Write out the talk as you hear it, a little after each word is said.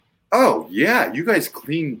yeah, you guys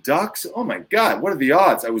clean ducks? Oh my God, what are the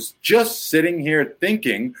odds? I was just sitting here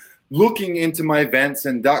thinking, looking into my vents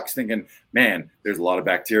and ducts thinking, man, there's a lot of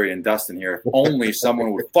bacteria and dust in here. If only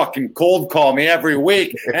someone would fucking cold call me every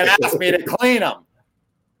week and ask me to clean them.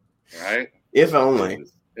 Right? If only.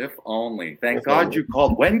 If only. Thank God you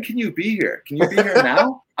called. When can you be here? Can you be here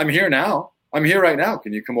now? I'm here now. I'm here right now.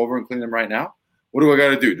 Can you come over and clean them right now? What do I got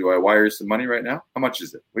to do? Do I wire you some money right now? How much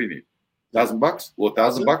is it? What do you need? $1,000? Well,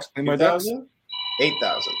 $1,000 clean my ducks?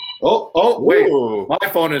 8,000. Oh, wait. Ooh. My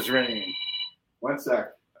phone is ringing. 1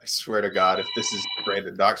 sec. I swear to God, if this is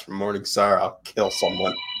Brandon Docs from Morningstar, I'll kill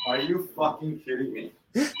someone. Are you fucking kidding me?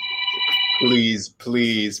 Please,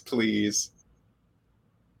 please, please.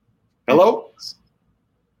 Hello?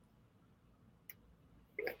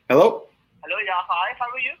 Hello? Hello, yeah, hi, how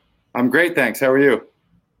are you? I'm great, thanks. How are you?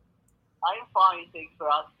 I'm fine, thanks for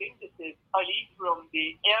asking. This is Ali from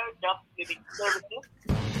the Air Duct Cleaning Services.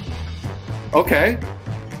 Okay.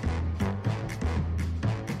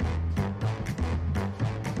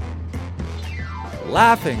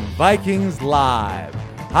 Laughing Vikings Live.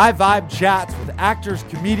 High vibe chats with actors,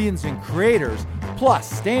 comedians, and creators, plus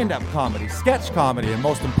stand-up comedy, sketch comedy, and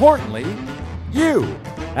most importantly, you.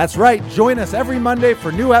 That's right, join us every Monday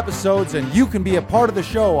for new episodes, and you can be a part of the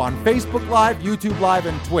show on Facebook Live, YouTube Live,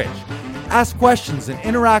 and Twitch. Ask questions and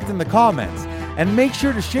interact in the comments. And make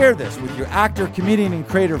sure to share this with your actor, comedian, and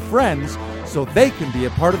creator friends so they can be a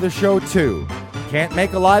part of the show too. Can't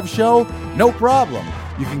make a live show? No problem.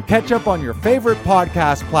 You can catch up on your favorite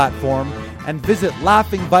podcast platform and visit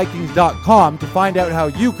laughingvikings.com to find out how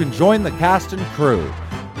you can join the cast and crew.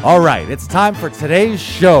 All right, it's time for today's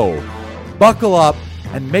show. Buckle up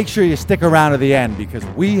and make sure you stick around to the end because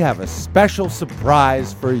we have a special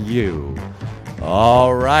surprise for you.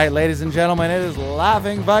 All right, ladies and gentlemen, it is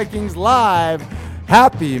Laughing Vikings Live.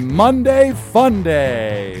 Happy Monday Fun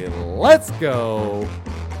Day. Let's go.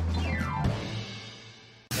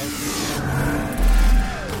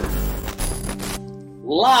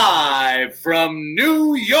 Live from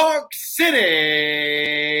New York City,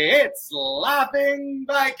 it's Laughing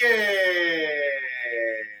Vikings.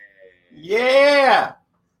 Yeah.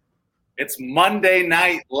 It's Monday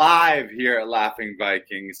night live here at Laughing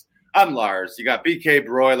Vikings. I'm Lars. You got BK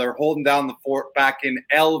Broiler holding down the fort back in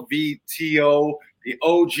LVTO, the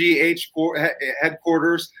OGH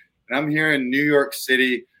headquarters. And I'm here in New York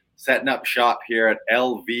City, setting up shop here at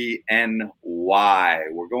LVNY.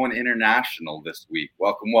 We're going international this week.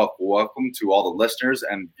 Welcome to all the listeners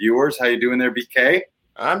and viewers. How you doing there, BK?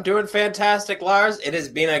 I'm doing fantastic, Lars. It has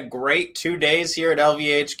been a great 2 days here at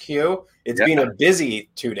LVHQ. It's been a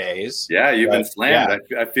busy 2 days. Yeah, you've been slammed.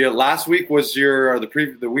 Yeah. I feel last week was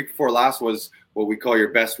the week before last was what we call your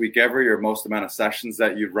best week ever, your most amount of sessions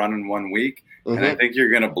that you've run in 1 week. Mm-hmm. And I think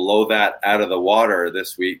you're going to blow that out of the water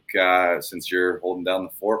this week since you're holding down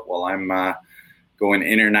the fort while I'm going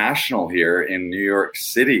international here in New York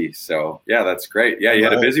City. So, yeah, that's great. Yeah, you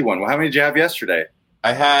had a busy one. Well, how many did you have yesterday?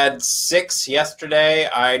 I had 6 yesterday.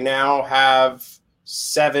 I now have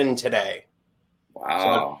 7 today.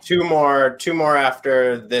 Wow. So two more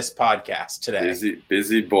after this podcast today.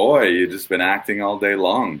 Busy boy. You've just been acting all day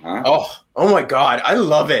long, huh? Oh my God. I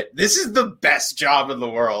love it. This is the best job in the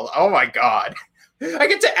world. Oh my God. I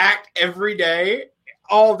get to act every day,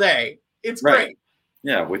 all day. It's great.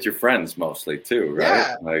 Yeah, with your friends mostly too,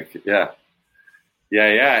 right? Yeah.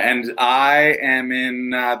 Yeah. And I am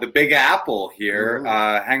in the Big Apple here.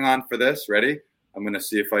 Hang on for this. Ready? I'm going to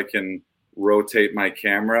see if I can rotate my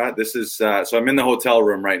camera. This is so I'm in the hotel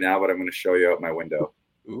room right now, but I'm going to show you out my window.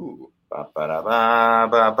 Ooh.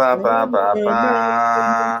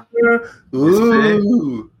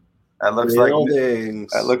 Ooh. That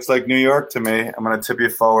looks like New York to me. I'm going to tip you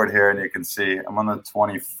forward here, and you can see I'm on the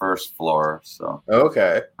 21st floor. So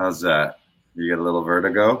okay, how's that? You get a little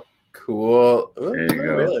vertigo. Cool. Ooh, there you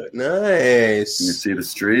go. Really nice. Can you see the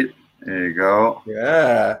street? There you go.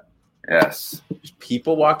 Yeah. Yes. There's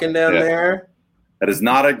people walking down there. That is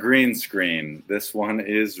not a green screen. This one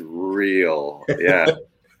is real. Yeah.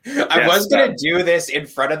 I was going to do this in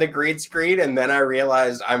front of the green screen, and then I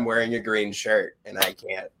realized I'm wearing a green shirt, and I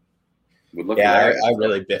can't. I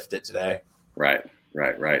really biffed it today. Right.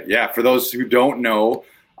 Yeah, for those who don't know,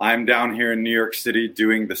 I'm down here in New York City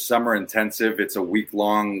doing the Summer Intensive. It's a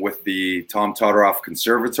week-long with the Tom Todoroff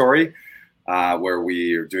Conservatory, where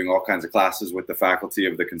we are doing all kinds of classes with the faculty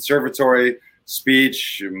of the conservatory,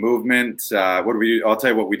 speech, movement. What do we do? I'll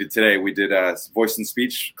tell you what we did today. We did a voice and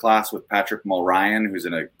speech class with Patrick Mulryan, who's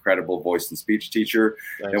an incredible voice and speech teacher.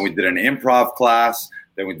 Nice. Then we did an improv class.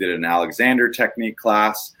 Then we did an Alexander technique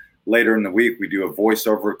class. later in the week, we do a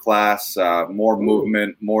voiceover class, more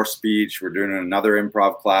movement, more speech. We're doing another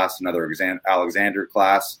improv class, another Alexander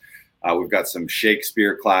class. We've got some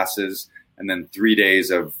Shakespeare classes, and then 3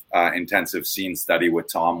 days of intensive scene study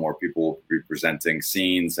with Tom, where people will be presenting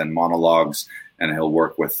scenes and monologues, and he'll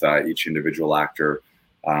work with each individual actor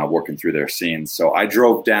working through their scenes. So I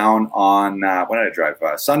drove down on, when did I drive?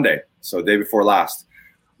 Sunday, so day before last.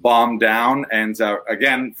 Bombed down. And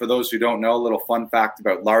again, for those who don't know, a little fun fact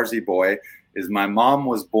about Larsy Boy is my mom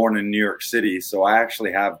was born in New York City, so I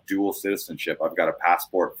actually have dual citizenship. I've got a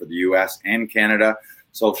passport for the US and Canada,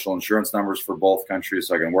 social insurance numbers for both countries,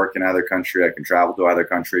 so I can work in either country, I can travel to either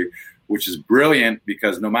country, which is brilliant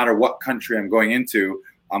because no matter what country I'm going into,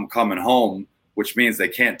 I'm coming home, which means they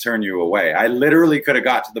can't turn you away. I literally could have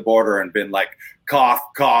got to the border and been like, cough,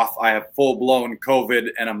 cough, I have full-blown COVID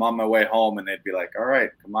and I'm on my way home. And they'd be like, all right,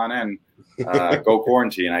 come on in, go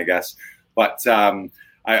quarantine, I guess. But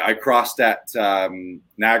I crossed at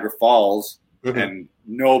Niagara Falls and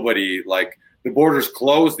nobody, like, the border's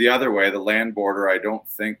closed the other way. The land border, I don't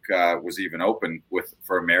think was even open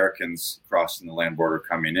for Americans crossing the land border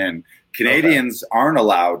coming in. Canadians aren't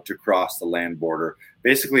allowed to cross the land border.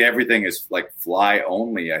 Basically, everything is like fly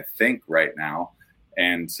only, I think, right now.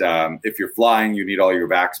 And if you're flying, you need all your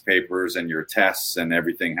vax papers and your tests, and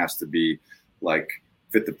everything has to be like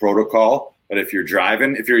fit the protocol. But if you're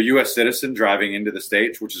driving, if you're a U.S. citizen driving into the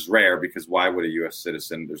States, which is rare because why would a U.S.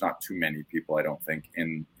 citizen? There's not too many people, I don't think,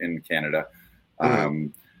 in Canada.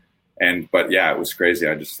 But yeah, it was crazy.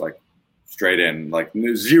 I just like straight in, like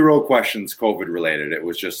zero questions COVID related. It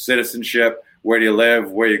was just citizenship. Where do you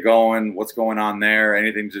live? Where are you going? What's going on there?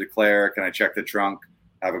 Anything to declare? Can I check the trunk?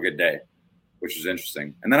 Have a good day, which was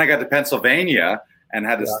interesting. And then I got to Pennsylvania and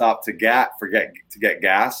had to stop to get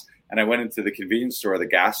gas. And I went into the convenience store, the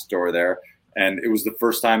gas store there. And it was the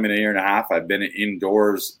first time in a year and a half I've been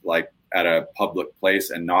indoors, like at a public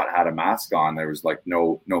place and not had a mask on. There was like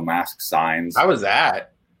no mask signs. How was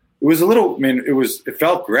that? It was a little, I mean, it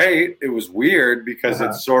felt great. It was weird because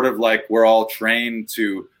it's sort of like we're all trained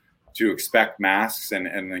to expect masks. And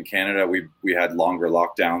in Canada, we had longer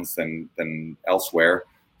lockdowns than elsewhere.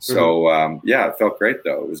 So, yeah, it felt great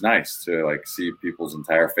though. It was nice to like see people's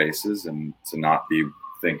entire faces and to not be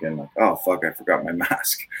thinking like, oh, fuck, I forgot my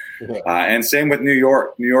mask. And same with New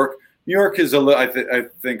York. New York is I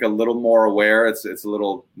think a little more aware. It's a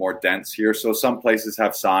little more dense here. So some places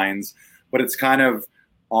have signs, but it's kind of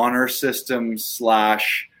honor system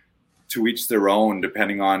 / to each their own,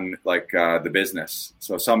 depending on like the business.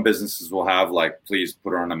 So some businesses will have like, please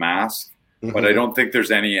put on a mask, but I don't think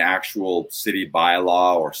there's any actual city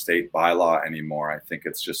bylaw or state bylaw anymore. I think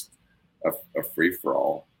it's just a free for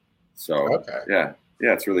all. So yeah,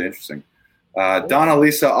 it's really interesting. Donna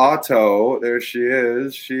Lisa Otto, there she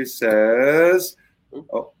is. She says,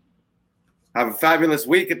 have a fabulous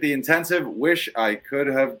week at the intensive. Wish I could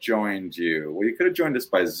have joined you. Well, you could have joined us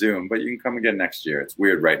by Zoom, but you can come again next year. It's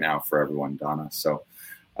weird right now for everyone, Donna. So,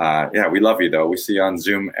 yeah, we love you, though. We see you on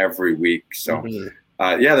Zoom every week. So,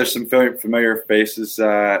 yeah, there's some familiar faces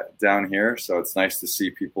down here. So it's nice to see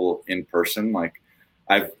people in person. Like,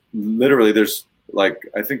 there's like,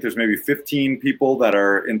 I think there's maybe 15 people that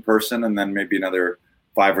are in person and then maybe another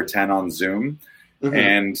 5 or 10 on Zoom.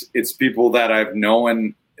 And it's people that I've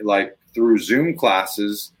known like through Zoom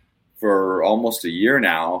classes for almost a year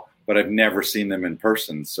now, but I've never seen them in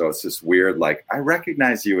person. So it's this weird, like, I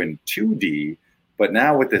recognize you in 2D, but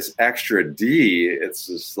now with this extra D, it's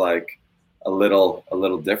just like a little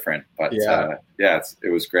different. But yeah, it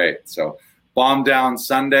was great. So bomb down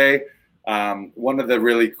Sunday. One of the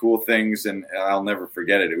really cool things, and I'll never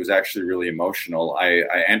forget it, it was actually really emotional. I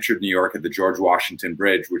entered New York at the George Washington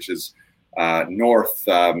Bridge, which is north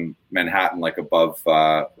Manhattan, like above,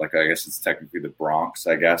 like I guess it's technically the Bronx,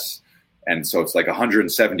 I guess. And so it's like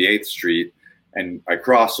 178th Street. And I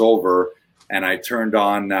cross over and I turned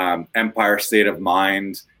on Empire State of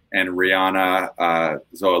Mind and Rihanna.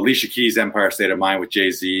 So Alicia Keys' Empire State of Mind with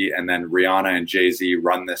Jay-Z, and then Rihanna and Jay-Z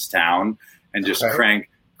Run This Town, and just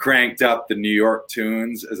cranked up the New York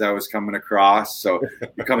tunes as I was coming across. So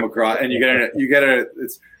you come across and you get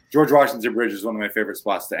it's George Washington Bridge is one of my favorite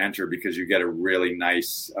spots to enter because you get a really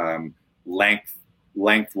nice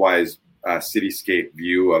lengthwise cityscape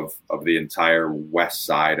view of the entire west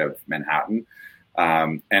side of Manhattan.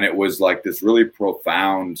 And it was like this really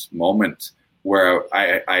profound moment where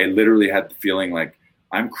I literally had the feeling like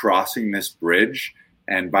I'm crossing this bridge,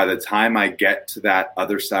 and by the time I get to that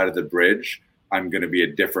other side of the bridge, I'm going to be a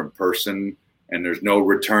different person. And there's no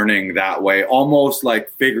returning that way. Almost like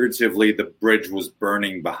figuratively, the bridge was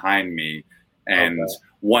burning behind me. And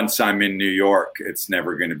once I'm in New York, it's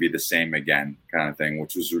never going to be the same again, kind of thing,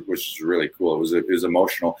 which was really cool. It was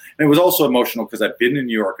emotional, and it was also emotional because I've been in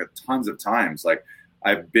New York tons of times. Like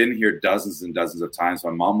I've been here dozens and dozens of times.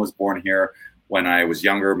 My mom was born here when I was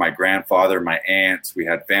younger. My grandfather, my aunts, we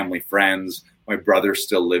had family friends. My brother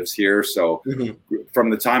still lives here. So from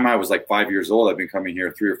the time I was like 5 years old, I've been coming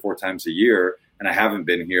here 3 or 4 times a year, and I haven't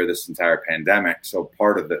been here this entire pandemic. So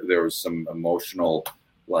part of there was some emotional,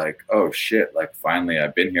 like, oh shit, like finally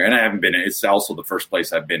I've been here. And I haven't been, it's also the first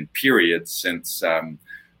place I've been, period, since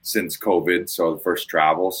COVID. So the first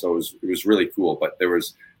travel. So it was really cool. But there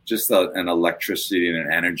was just an electricity and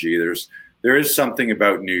an energy. There is something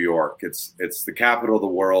about New York. It's the capital of the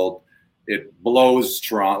world. It blows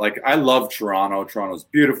Toronto. Like, I love Toronto. Toronto's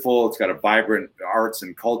beautiful. It's got a vibrant arts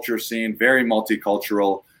and culture scene, very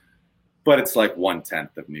multicultural, but it's like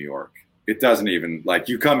 1/10 of New York. It doesn't even, like,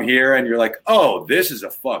 you come here and you're like, oh, this is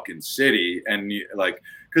a fucking city. And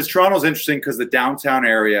because Toronto's interesting because the downtown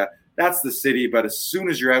area, that's the city. But as soon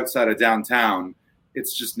as you're outside of downtown,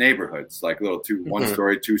 it's just neighborhoods, like little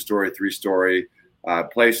 1-story, 2-story, 3-story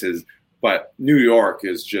places. But New York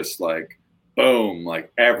is just like, boom,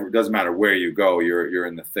 like doesn't matter where you go, you're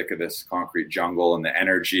in the thick of this concrete jungle, and the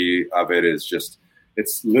energy of it is just,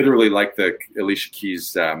 it's literally like the Alicia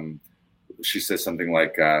Keys, she says something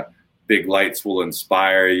like, big lights will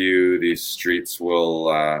inspire you, these streets will,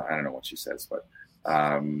 I don't know what she says, but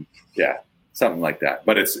yeah, something like that.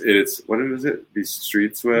 But it's what is it? These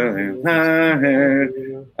streets will,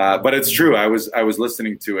 but it's true. I was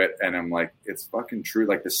listening to it and I'm like, it's fucking true.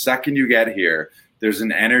 Like the second you get here, there's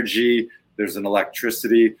an energy, there's an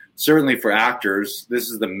electricity. Certainly for actors, this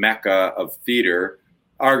is the mecca of theater.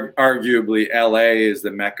 Arguably, LA is the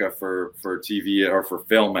mecca for TV, or for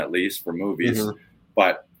film, at least for movies.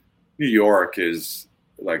 But New York is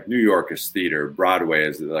theater. Broadway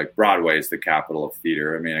is the capital of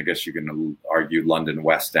theater. I mean, I guess you can argue London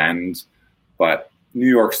West End, but New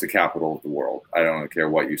York's the capital of the world. I don't care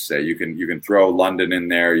what you say. You can throw London in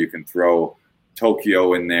there. You can throw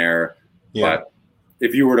Tokyo in there. Yeah. But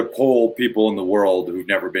if you were to poll people in the world who've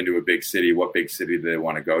never been to a big city, what big city do they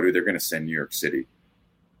want to go to? They're going to say New York City.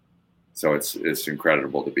 So it's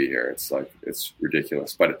incredible to be here. It's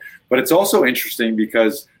ridiculous, but it's also interesting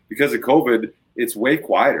because of COVID, it's way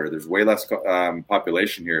quieter. There's way less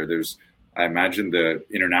population here. I imagine the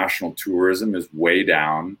international tourism is way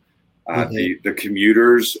down. The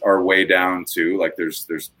commuters are way down too. Like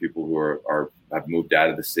there's people who have moved out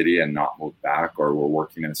of the city and not moved back, or were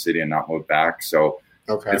working in the city and not moved back. So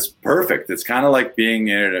it's perfect. It's kind of like being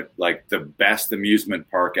in like the best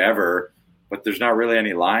amusement park ever, but there's not really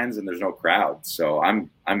any lines and there's no crowd. So I'm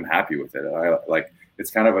happy with it.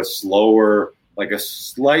 It's kind of a slower, like a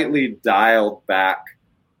slightly dialed back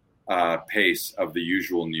pace of the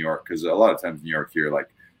usual New York. Because a lot of times in New York, you're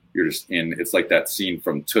just in. It's like that scene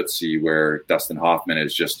from Tootsie where Dustin Hoffman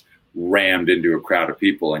is just rammed into a crowd of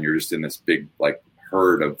people, and you're just in this big like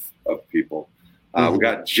herd of people. We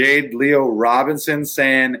got Jade Leo Robinson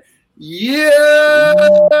saying, "Yeah."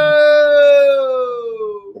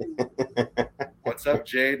 What's up,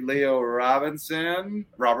 Jade Leo Robertson?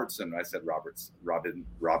 I said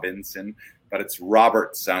Robinson, but it's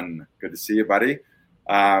Robertson. Good to see you, buddy.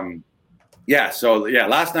 Last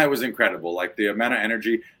night was incredible. Like the amount of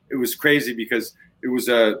energy, it was crazy because it was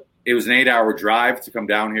an 8-hour drive to come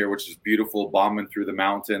down here, which is beautiful, bombing through the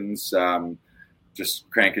mountains, just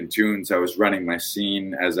cranking tunes. I was running my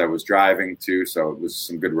scene as I was driving too, so it was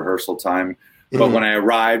some good rehearsal time. But when I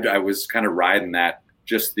arrived, I was kind of riding that,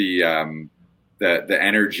 just the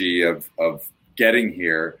energy of getting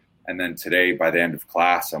here. And then today, by the end of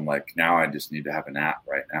class, I'm like, now I just need to have a nap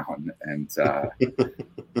right now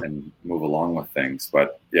and move along with things.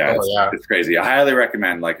 But it's crazy. I highly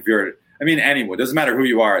recommend, like, anyone, doesn't matter who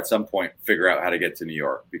you are, at some point, figure out how to get to New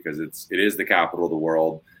York, because it is the capital of the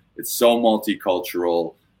world. It's so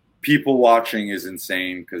multicultural. People watching is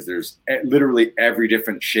insane because there's literally every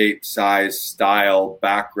different shape, size, style,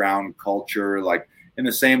 background, culture, like in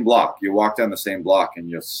the same block. You walk down the same block and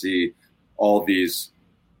you'll see all these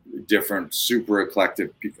different super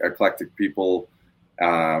eclectic people.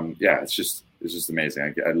 It's just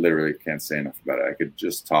amazing. I literally can't say enough about it. I could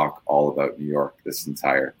just talk all about New York, this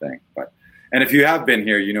entire thing. And if you have been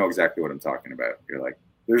here, you know exactly what I'm talking about. You're like,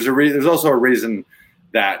 there's also a reason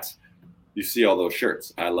that you see all those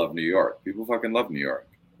shirts. I love New York. People fucking love New York.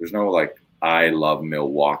 There's no like, I love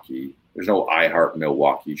Milwaukee. There's no I Heart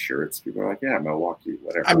Milwaukee shirts. People are like, yeah, Milwaukee,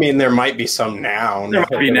 whatever. I mean, there might be some now. There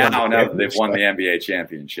might be now that they've won the NBA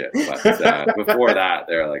championship. But before that,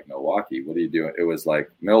 they're like, Milwaukee, what are you doing? It was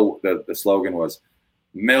like, the slogan was,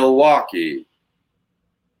 Milwaukee.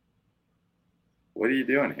 What are you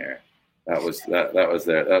doing here? That was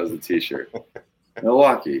the T-shirt.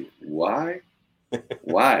 Milwaukee. Why?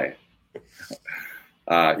 Why?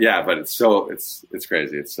 Yeah, but it's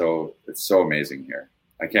crazy. It's so amazing here.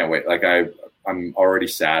 I can't wait. Like I'm already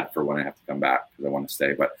sad for when I have to come back because I want to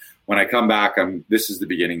stay. But when I come back, this is the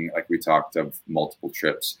beginning, like we talked, of multiple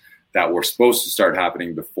trips that were supposed to start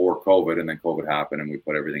happening before COVID, and then COVID happened and we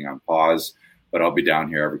put everything on pause. But I'll be down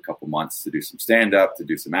here every couple months to do some stand-up, to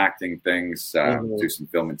do some acting things, do some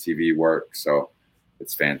film and TV work. So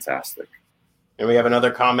it's fantastic. And we have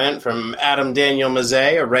another comment from Adam Daniel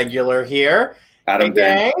Mazet, a regular here. Adam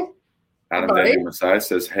Daniel Mazet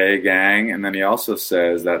says, "Hey, gang." And then he also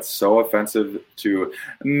says, "That's so offensive to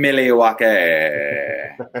Milwaukee."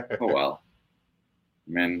 Oh, well. I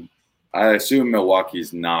mean, I assume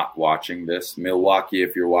Milwaukee's not watching this. Milwaukee,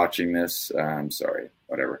 if you're watching this, I'm sorry.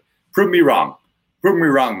 Whatever. Prove me wrong. Prove me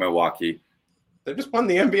wrong, Milwaukee. They just won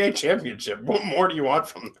the NBA championship. What more do you want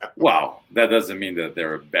from them? Well, that doesn't mean that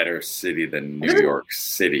they're a better city than New York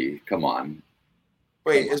City. Come on.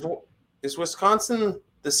 Wait, is Wisconsin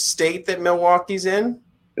the state that Milwaukee's in?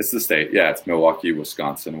 It's the state. Yeah, it's Milwaukee,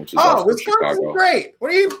 Wisconsin, which is Wisconsin's Chicago. Great.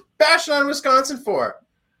 What are you bashing on Wisconsin for?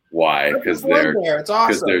 Why? Because it's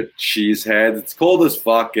awesome. They're cheeseheads. It's cold as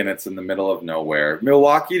fuck, and it's in the middle of nowhere.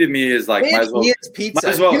 Milwaukee to me is like Ian's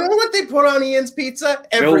pizza. You know what they put on Ian's pizza?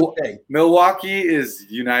 Everything. Milwaukee is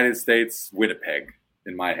United States Winnipeg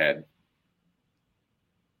in my head.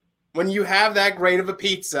 When you have that great of a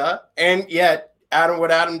pizza, and yet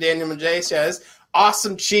Adam Daniel Mazet says,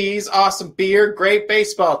 awesome cheese, awesome beer, great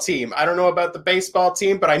baseball team. I don't know about the baseball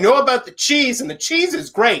team, but I know about the cheese, and the cheese is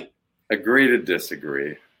great. Agree to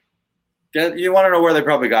disagree. You want to know where they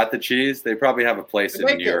probably got the cheese? They probably have a place in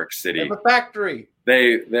New York City. They have a factory.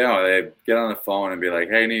 They get on the phone and be like,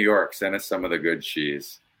 "Hey, New York, send us some of the good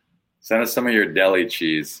cheese. Send us some of your deli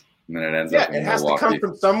cheese." And then it ends up in Milwaukee. Yeah, it has to come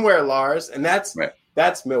from somewhere, Lars, and that's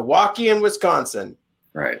Milwaukee and Wisconsin.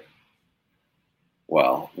 Right.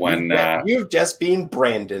 Well, when you've just been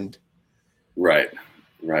branded. Right.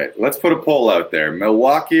 Let's put a poll out there.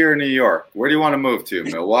 Milwaukee or New York? Where do you want to move to?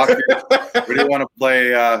 Milwaukee? Where do you want to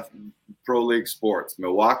play pro league sports?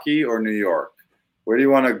 Milwaukee or New York? Where do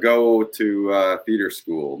you want to go to theater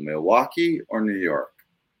school? Milwaukee or New York?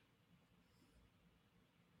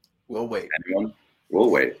 We'll wait. Anyone?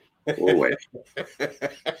 We'll wait.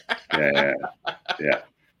 Yeah.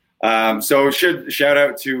 So shout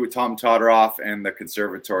out to Tom Todoroff and the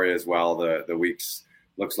conservatory as well. The week's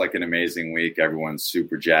looks like an amazing week. Everyone's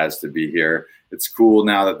super jazzed to be here. It's cool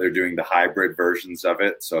now that they're doing the hybrid versions of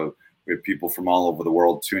it. So we have people from all over the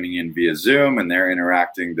world tuning in via Zoom, and they're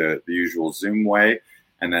interacting the usual Zoom way.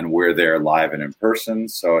 And then we're there live and in person.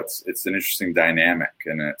 So it's an interesting dynamic,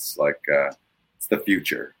 and it's like it's the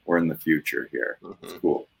future. We're in the future here. Mm-hmm. It's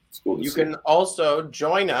cool. You can also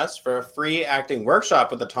join us for a free acting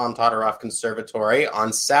workshop with the Tom Todoroff Conservatory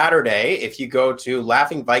on Saturday if you go to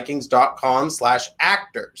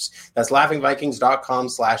laughingvikings.com/actors. That's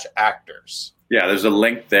laughingvikings.com/actors. Yeah, there's a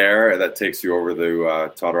link there that takes you over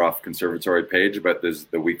the Todoroff Conservatory page, but there's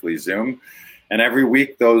the weekly Zoom. And every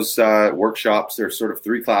week those workshops, there's sort of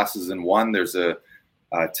 3 classes in one. There's a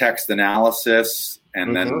text analysis,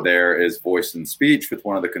 and then there is voice and speech with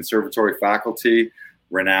one of the conservatory faculty,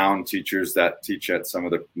 renowned teachers that teach at some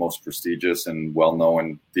of the most prestigious and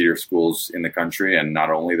well-known theater schools in the country, and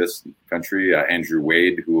not only this country. Andrew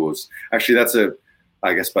Wade, who was actually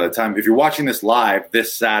I guess by the time, if you're watching this live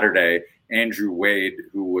this Saturday, Andrew Wade,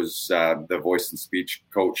 who was the voice and speech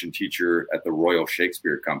coach and teacher at the Royal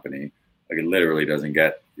Shakespeare Company, like it literally doesn't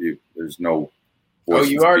get you. There's no. Oh,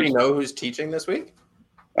 you already know who's teaching this week?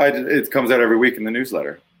 It comes out every week in the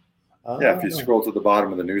newsletter. Oh. Yeah, if you scroll to the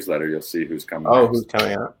bottom of the newsletter, you'll see who's coming. Oh, next. Who's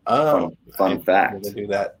coming out? Oh, fun fact. Do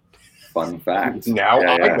that. Fun fact. Now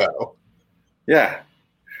I go. Yeah.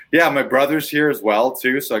 My brother's here as well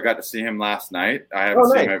too, so I got to see him last night. I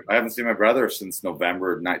haven't seen my brother since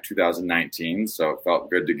November 2019, so it felt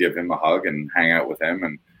good to give him a hug and hang out with him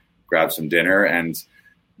and grab some dinner. And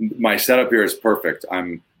my setup here is perfect.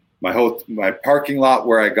 My parking lot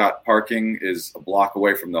where I got parking is a block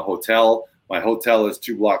away from the hotel. My hotel is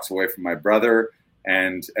 2 blocks away from my brother,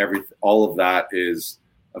 and all of that is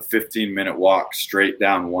a 15-minute walk straight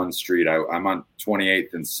down one street. I'm on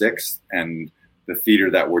 28th and 6th, and the theater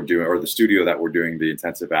that we're doing, or the studio that we're doing the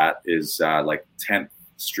intensive at, is like 10th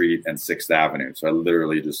Street and 6th Avenue. So I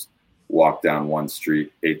literally just walk down one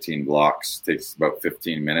street, 18 blocks. Takes about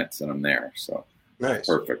 15 minutes, and I'm there. So nice.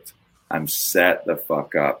 Perfect. I'm set the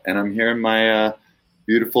fuck up, and I'm here in my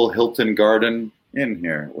beautiful Hilton Garden Inn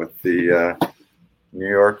here with the New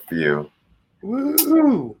York view.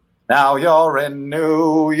 Woo! Now you're in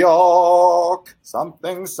New York.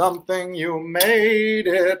 Something, something, you made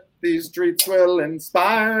it. These streets will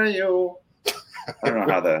inspire you. I don't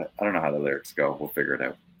know how the lyrics go. We'll figure it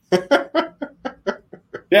out.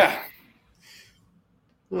 Yeah.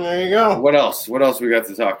 There you go. What else? What else we got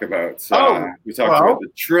to talk about? We talked about the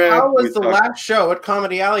trip. How was the last show at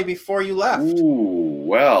Comedy Alley before you left? Ooh,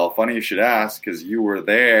 well, funny you should ask because you were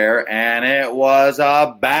there, and it was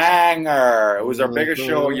a banger. It was our biggest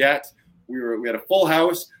show yet. We had a full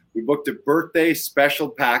house. We booked a birthday special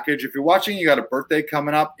package. If you're watching, you got a birthday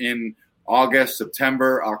coming up in August,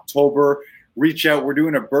 September, October. Reach out. We're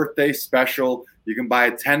doing a birthday special. You can buy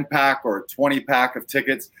a 10-pack or a 20-pack of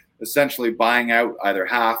tickets, essentially buying out either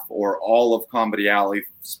half or all of Comedy Alley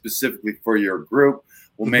specifically for your group.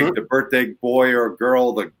 We'll make the birthday boy or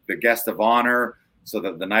girl the guest of honor so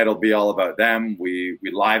that the night will be all about them. We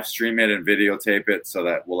live stream it and videotape it so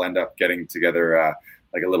that we'll end up getting together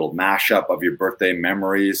like a little mashup of your birthday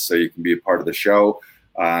memories so you can be a part of the show.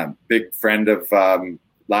 Big friend of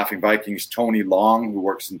Laughing Vikings, Tony Long, who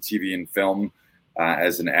works in TV and film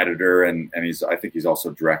as an editor, and I think he's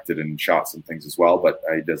also directed and shot some things as well, but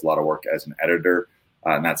he does a lot of work as an editor,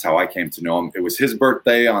 and that's how I came to know him. It was his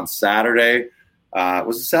birthday on Saturday.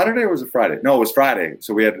 Was it Saturday or was it Friday? No, it was Friday.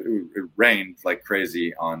 So it rained like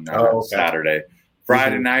crazy on Saturday.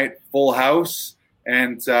 Friday night, full house,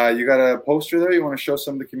 and you got a poster there. You want to show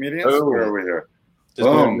some of the comedians? Where are we here?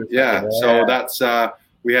 Boom. Yeah. So that's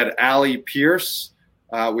we had Allie Pierce.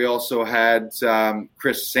 We also had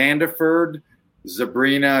Chris Sandiford,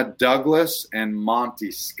 Sabrina Douglas, and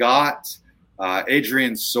Monty Scott.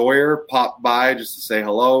 Adrian Sawyer popped by just to say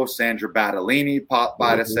hello. Sandra Battellini popped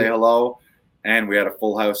by to say hello. And we had a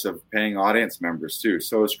full house of paying audience members too.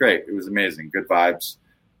 So it was great. It was amazing. Good vibes.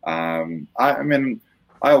 I mean,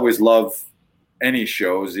 I always love any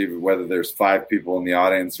shows, even whether there's 5 people in the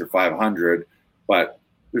audience or 500, but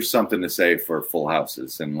there's something to say for full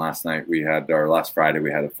houses. And last Friday, we had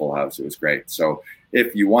a full house. It was great. So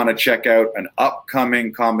if you want to check out an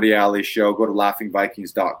upcoming Comedy Alley show, go to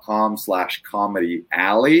laughingvikings.com/Comedy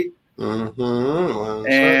Alley.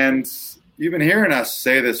 And you've been hearing us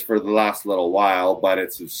say this for the last little while, but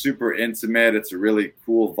it's super intimate. It's a really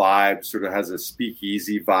cool vibe, sort of has a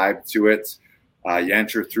speakeasy vibe to it. You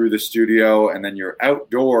enter through the studio and then you're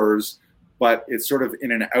outdoors, but it's sort of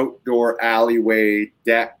in an outdoor alleyway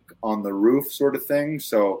deck on the roof sort of thing.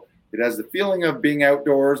 So it has the feeling of being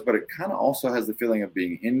outdoors, but it kind of also has the feeling of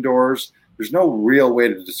being indoors. There's no real way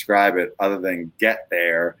to describe it other than get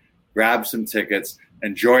there, grab some tickets,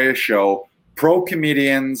 enjoy a show. Pro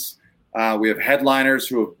comedians. We have headliners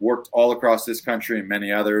who have worked all across this country and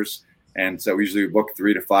many others. And so usually we book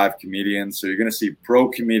 3 to 5 comedians. So you're going to see pro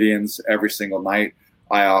comedians every single night.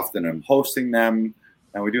 I often am hosting them,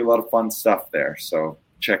 and we do a lot of fun stuff there. So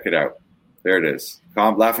check it out. There it is.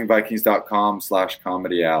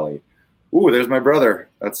 laughingvikings.com/Comedy Alley. Ooh, there's my brother.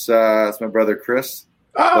 That's my brother, Chris.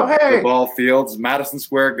 Oh, hey. The Ball Fields, Madison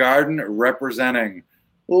Square Garden, representing.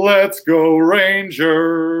 Let's go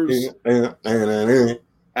Rangers.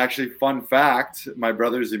 Actually, fun fact, my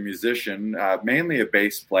brother's a musician, mainly a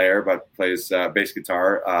bass player, but plays bass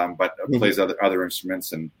guitar, but plays other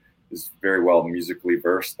instruments and is very well musically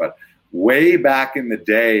versed. But way back in the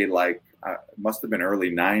day, like must have been early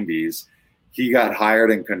 90s, he got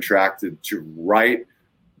hired and contracted to write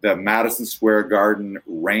the Madison Square Garden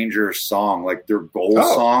Rangers song, like their goal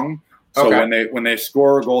song. So when they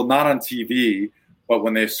score a goal, not on TV, but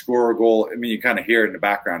when they score a goal, I mean, you kind of hear it in the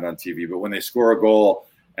background on TV, but when they score a goal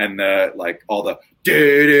and like all the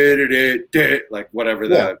like whatever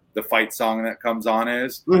the fight song that comes on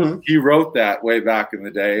is, he wrote that way back in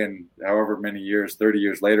the day, and however many years, 30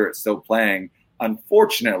 years later, it's still playing.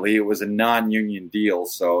 Unfortunately, it was a non-union deal,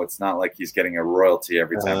 so it's not like he's getting a royalty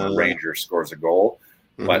every time a Ranger scores a goal.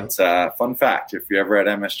 But fun fact, if you're ever at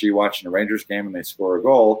MSG watching a Rangers game and they score a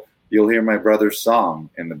goal, you'll hear my brother's song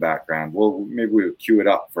in the background. Maybe we'll cue it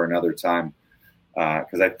up for another time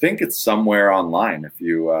because I think it's somewhere online. If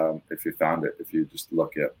you found it, if you just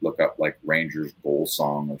look up like Rangers goal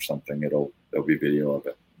song or something, there'll be video of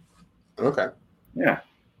it. Okay. Yeah.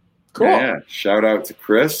 Cool. Yeah. Shout out to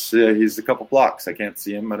Chris. He's a couple blocks. I can't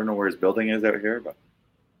see him. I don't know where his building is out here, but.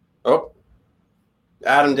 Oh.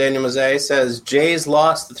 Adam Daniel Mazzei says Jays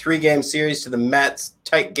lost the 3-game series to the Mets.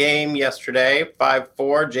 Tight game yesterday,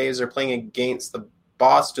 5-4. Jays are playing against the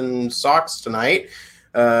Boston Sox tonight.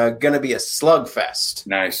 Going to be a slugfest.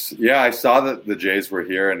 Nice. Yeah, I saw that the Jays were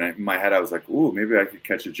here, and in my head I was like, ooh, maybe I could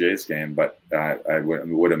catch a Jays game, but I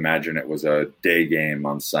would imagine it was a day game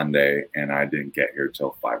on Sunday, and I didn't get here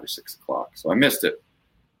till 5 or 6 o'clock, so I missed it.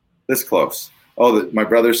 This close. Oh, my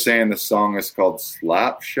brother's saying the song is called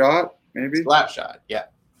Slap Shot, maybe? Slap Shot, yeah.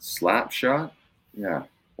 Slap Shot? Yeah,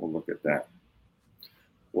 we'll look at that.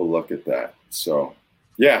 So,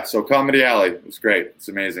 yeah, so Comedy Alley was great. It's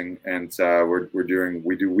amazing. And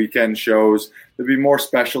we do weekend shows. There'll be more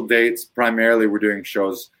special dates. Primarily, we're doing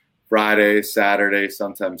shows Friday, Saturday,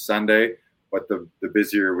 sometimes Sunday. But the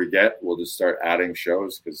busier we get, we'll just start adding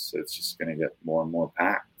shows because it's just going to get more and more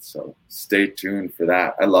packed. So stay tuned for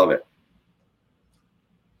that. I love it.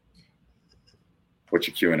 What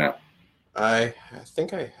you queuing up? I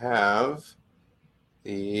think I have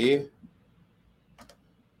the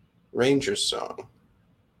Rangers song.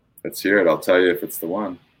 Let's hear it. I'll tell you if it's the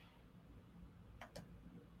one.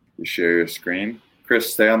 You share your screen.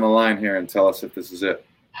 Chris, stay on the line here and tell us if this is it.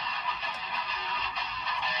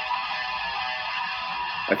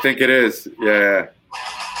 I think it is. Yeah.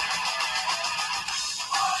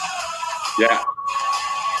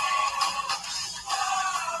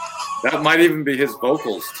 That might even be his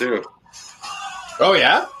vocals too. Oh,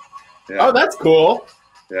 yeah? Yeah. Oh, that's cool.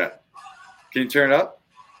 Yeah. Can you turn it up?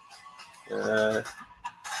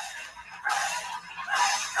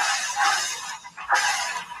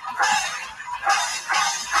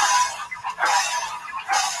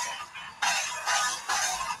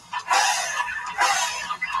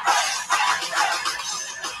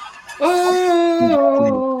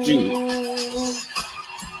 Oh, gee.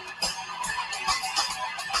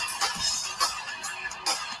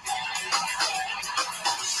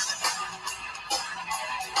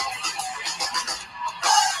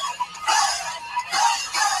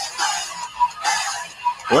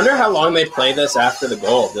 I wonder how long they play this after the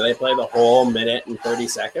goal. Do they play the whole minute and 30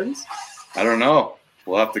 seconds? I don't know.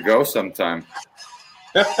 We'll have to go sometime.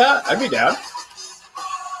 I'd be down.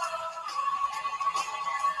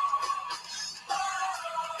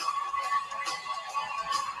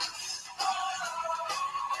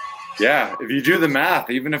 Yeah, if you do the math,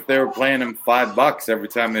 even if they were playing him $5 every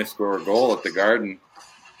time they score a goal at the Garden,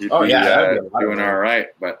 he'd be doing all right.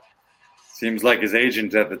 But seems like his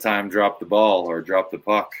agent at the time dropped the ball or dropped the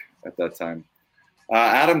puck at that time.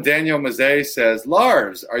 Adam Daniel Mazet says,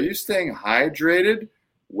 Lars, are you staying hydrated,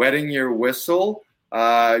 wetting your whistle?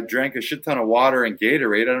 I drank a shit ton of water and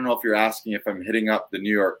Gatorade. I don't know if you're asking if I'm hitting up the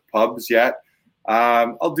New York pubs yet.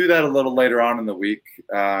 I'll do that a little later on in the week,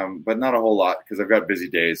 but not a whole lot because I've got busy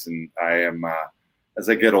days and I am, as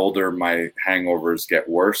I get older, my hangovers get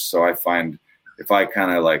worse. So I find if I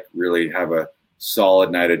kind of like really have a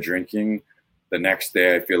solid night of drinking, the next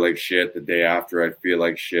day I feel like shit. The day after I feel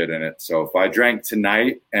like shit in it. So if I drank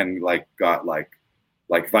tonight and got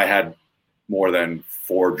if I had more than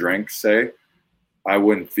 4 drinks, say, I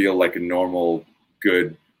wouldn't feel like a normal,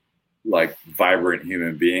 good, vibrant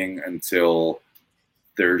human being until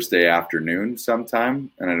Thursday afternoon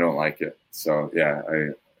sometime, and I don't like it. So yeah, I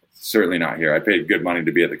certainly not here. I paid good money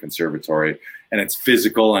to be at the conservatory, and it's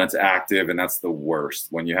physical and it's active, and that's the worst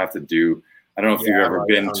when you have to do. I don't know if you've ever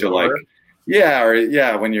been to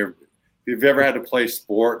when you've ever had to play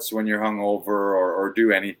sports when you're hungover or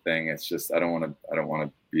do anything. It's just I don't want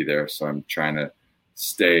to be there. So I'm trying to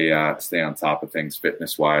stay on top of things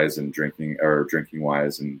fitness wise and drinking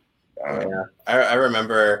wise and. I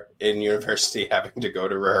remember in university having to go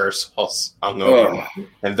to rehearsals hungover,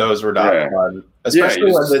 and those were not fun.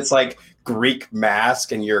 Especially when it's like Greek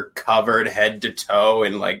mask and you're covered head to toe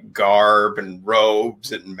in garb and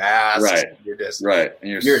robes and masks. Right.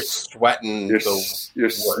 And you're sweating. You're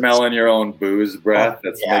smelling your own booze breath.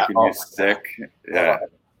 That's making you sick. Yeah.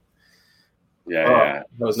 That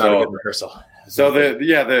was not a good rehearsal. So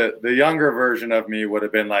the younger version of me would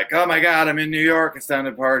have been like, oh my God, I'm in New York. It's time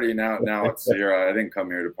to party. Now it's here. I didn't come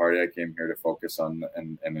here to party. I came here to focus on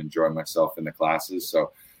and enjoy myself in the classes.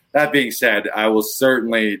 So that being said, I will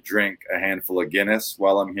certainly drink a handful of Guinness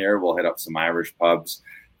while I'm here. We'll hit up some Irish pubs.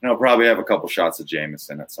 And I'll probably have a couple shots of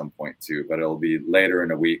Jameson at some point too, but it'll be later in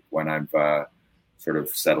the week when I've sort of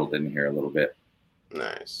settled in here a little bit.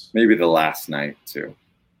 Nice. Maybe the last night too.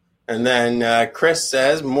 And then Chris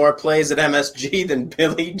says more plays at MSG than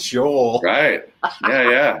Billy Joel. Right.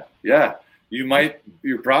 Yeah.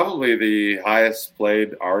 You're probably the highest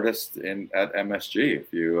played artist at MSG.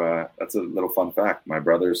 If you, that's a little fun fact. My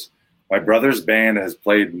brother's band has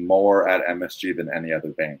played more at MSG than any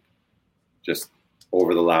other band, just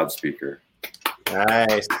over the loudspeaker.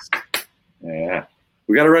 Nice. Yeah.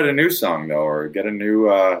 We got to write a new song though, or get a new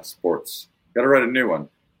sports. Got to write a new one.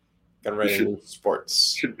 Gotta write a new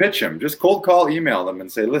sports. Should pitch him. Just cold call, email them,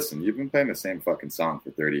 and say, "Listen, you've been playing the same fucking song for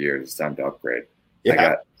 30 years. It's time to upgrade."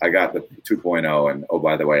 Yeah. I got the 2.0, and oh,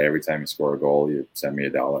 by the way, every time you score a goal, you send me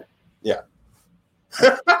 $1. Yeah.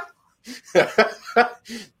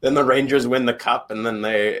 Then the Rangers win the cup, and then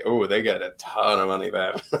they get a ton of money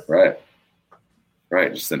back.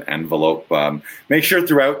 Right, just an envelope. Make sure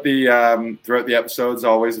throughout the episodes,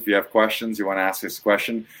 always, if you have questions, you want to ask us a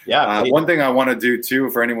question. Yeah. One thing I want to do too,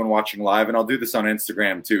 for anyone watching live, and I'll do this on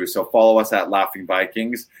Instagram too. So follow us at Laughing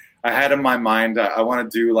Vikings. I had in my mind, I want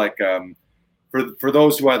to do like for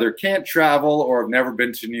those who either can't travel or have never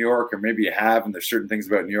been to New York, or maybe you have, and there's certain things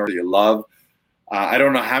about New York that you love. I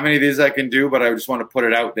don't know how many of these I can do, but I just want to put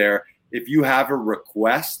it out there. If you have a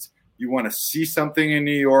request, you want to see something in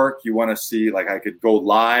New York, you want to see, like, I could go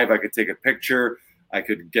live, I could take a picture, I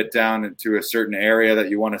could get down into a certain area that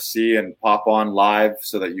you want to see and pop on live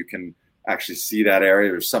so that you can actually see that area.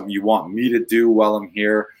 There's something you want me to do while I'm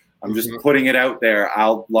here. I'm just putting it out there.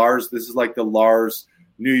 Lars, this is like the Lars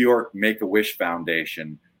New York Make-A-Wish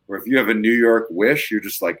Foundation, where if you have a New York wish, you're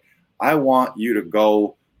just like, I want you to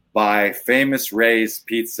go buy Famous Ray's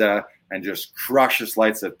Pizza and just crush a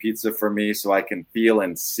slice of pizza for me so I can feel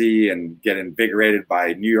and see and get invigorated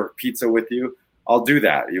by New York pizza with you. I'll do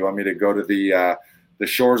that. You want me to go to the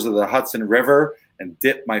shores of the Hudson River and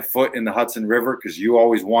dip my foot in the Hudson River because you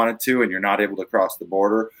always wanted to and you're not able to cross the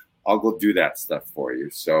border? I'll go do that stuff for you.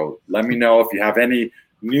 So let me know if you have any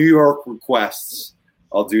New York requests.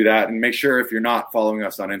 I'll do that. And make sure if you're not following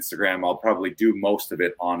us on Instagram, I'll probably do most of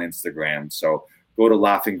it on Instagram. So go to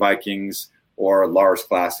Laughing Vikings or Lars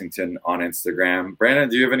Classington on Instagram. Brandon,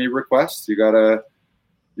 do you have any requests? You want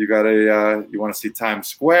to see Times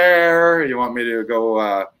Square? You want me to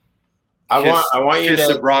go I want you kiss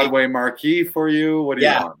to a Broadway marquee for you? What do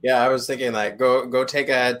you want? Yeah, I was thinking like go take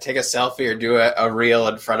a selfie or do a reel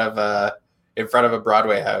in front of a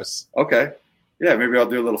Broadway house. Okay. Yeah, maybe I'll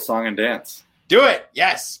do a little song and dance. Do it.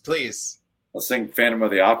 Yes, please. I'll sing Phantom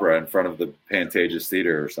of the Opera in front of the Pantages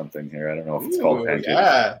Theater or something here. I don't know if it's called Pantages.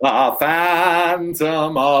 Yeah. The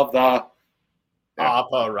Phantom of the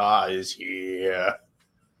Opera is here.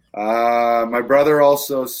 My brother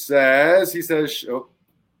also says,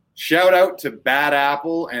 shout out to Bad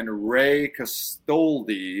Apple and Ray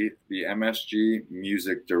Castoldi, the MSG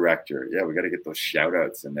music director. Yeah, we got to get those shout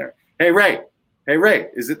outs in there. Hey, Ray.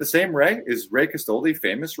 Is it the same Ray? Is Ray Castoldi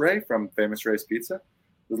Famous Ray from Famous Ray's Pizza?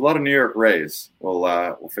 There's a lot of New York Rays.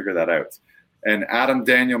 We'll figure that out. And Adam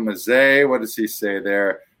Daniel Mazet, what does he say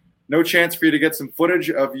there? No chance for you to get some footage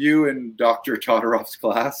of you in Dr. Todorov's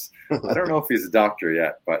class. I don't know if he's a doctor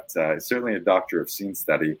yet, but he's certainly a doctor of scene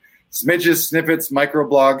study. Smidges, snippets,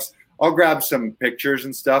 microblogs. I'll grab some pictures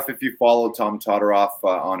and stuff. If you follow Tom Todorov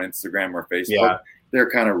on Instagram or Facebook, they're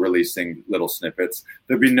kind of releasing little snippets.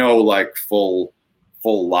 There'll be no like full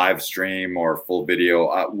live stream or full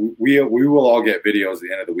video. We will all get videos at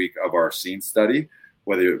the end of the week of our scene study,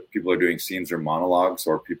 whether people are doing scenes or monologues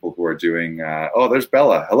or people who are doing there's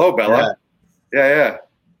Bella. Hello, Bella. Yeah.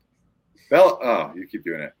 Bella. Oh, you keep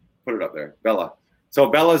doing it. Put it up there. Bella. So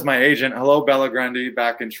Bella's my agent. Hello, Bella Grundy,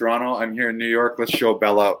 back in Toronto. I'm here in New York. Let's show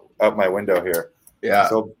Bella out my window here. Yeah.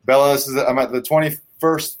 So Bella, I'm at the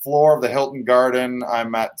 21st floor of the Hilton Garden.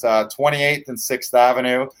 I'm at 28th and 6th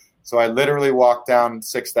Avenue. So I literally walked down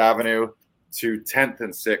 6th Avenue to 10th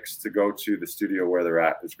and 6th to go to the studio where they're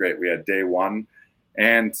at. It's great. We had day one.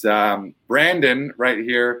 And Brandon right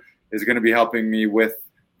here is going to be helping me with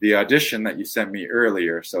the audition that you sent me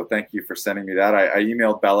earlier. So thank you for sending me that. I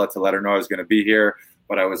emailed Bella to let her know I was going to be here,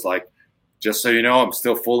 but I was like, just so you know, I'm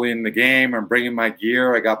still fully in the game. I'm bringing my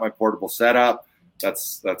gear. I got my portable setup.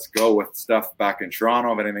 Let's go with stuff back in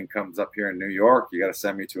Toronto. If anything comes up here in New York, you got to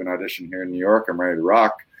send me to an audition here in New York. I'm ready to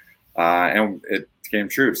rock. And it came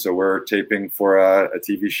true. So we're taping for a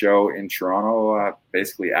TV show in Toronto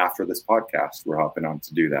basically after this podcast. We're hopping on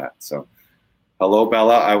to do that. So hello,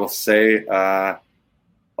 Bella. I will say,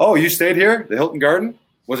 you stayed here? The Hilton Garden?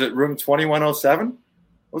 Was it room 2107? I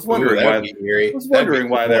was wondering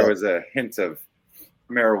why there was a hint of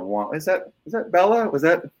marijuana. Is that Bella? Was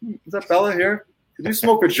that Bella here? Did you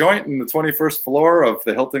smoke a joint in the 21st floor of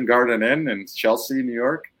the Hilton Garden Inn in Chelsea, New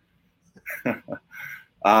York?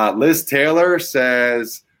 Liz Taylor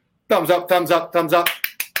says, thumbs up, thumbs up, thumbs up.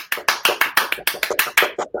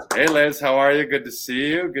 Hey, Liz, how are you? Good to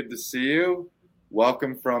see you.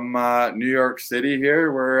 Welcome from New York City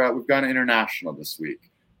here. We've gone international this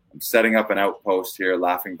week. I'm setting up an outpost here,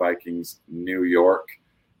 Laughing Vikings, New York.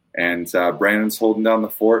 And Brandon's holding down the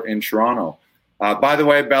fort in Toronto. By the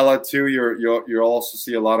way, Bella, too, you'll also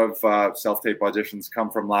see a lot of self-tape auditions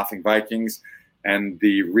come from Laughing Vikings. And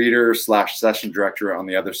the reader/session director on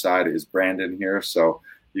the other side is Brandon here. So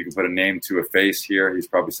you can put a name to a face here. He's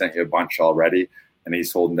probably sent you a bunch already. And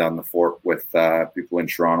he's holding down the fort with people in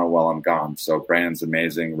Toronto while I'm gone. So Brandon's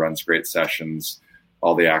amazing, runs great sessions.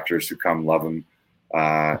 All the actors who come love him.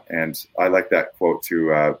 And I like that quote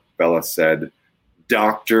too. Bella said,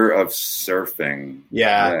 "Doctor of surfing."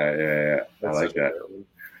 Yeah. I like that.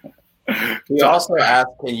 We also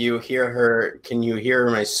asked, can you hear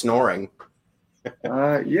my snoring?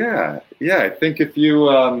 Yeah. I think if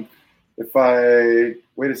I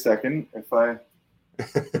wait a second, it's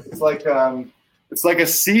like a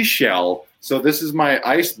seashell. So this is my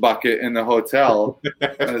ice bucket in the hotel.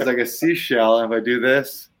 And it's like a seashell. And if I do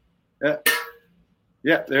this, yeah,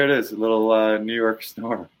 there it is. A little New York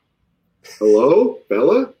snore. Hello,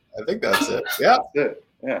 Bella? I think that's it. Yeah. That's it.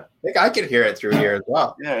 Yeah. I think I could hear it through here as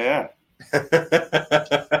well. Yeah.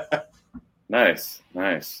 Nice.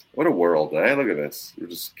 What a world, eh? Look at this. We're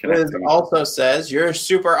just connecting. Liz also says, you're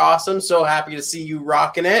super awesome. So happy to see you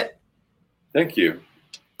rocking it. Thank you,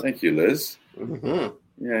 Liz. Mm-hmm.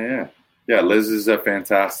 Yeah. Liz is a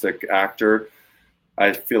fantastic actor.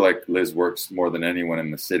 I feel like Liz works more than anyone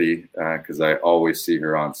in the city because I always see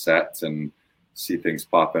her on set and see things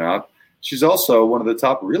popping up. She's also one of the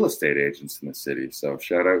top real estate agents in the city. So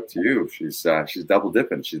shout out to you. She's double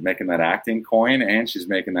dipping. She's making that acting coin and she's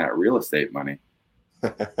making that real estate money.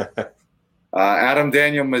 Adam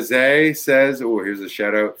Daniel Mazet says, "Oh, here's a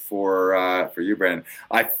shout out for you, Brandon.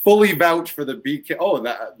 I fully vouch for the BK. Oh,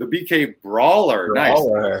 the BK Brawler. Nice.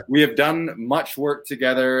 We have done much work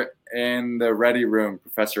together in the Ready Room,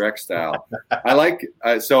 Professor X style. I like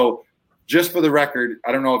so. Just for the record,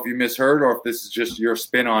 I don't know if you misheard or if this is just your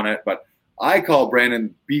spin on it, but I call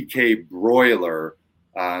Brandon BK Broiler,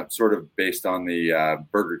 sort of based on the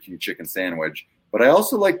Burger King chicken sandwich. But I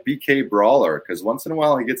also like BK Brawler because once in a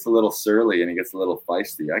while he gets a little surly and he gets a little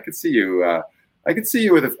feisty. I could see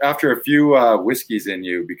you with after a few whiskeys in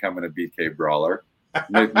you becoming a BK Brawler.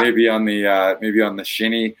 maybe on the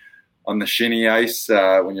shinny ice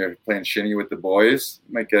when you're playing shinny with the boys.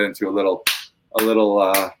 You might get into a little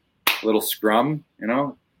scrum, you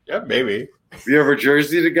know? Yeah, maybe. Have you ever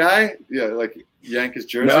jerseyed a guy? Yeah, like yank his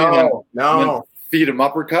jersey? No. And then feed him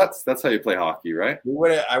uppercuts? That's how you play hockey, right?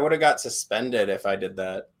 I would have got suspended if I did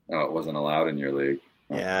that. Oh, it wasn't allowed in your league.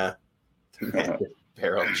 Yeah.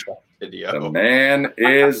 Barrel chested, yo. The man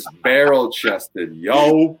is barrel chested,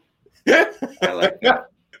 yo. I like that.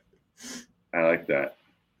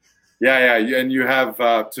 Yeah. And you have,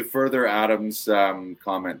 to further Adam's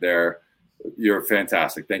comment there, you're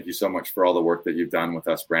fantastic. Thank you so much for all the work that you've done with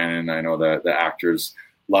us, Brandon. I know that the actors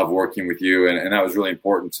love working with you, and that was really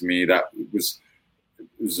important to me. That was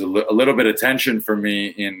a little bit of tension for me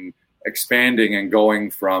in expanding and going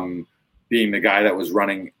from being the guy that was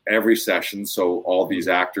running every session. So all these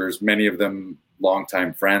actors, many of them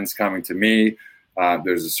longtime friends, coming to me.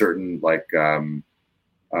 There's a certain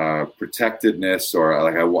protectedness, or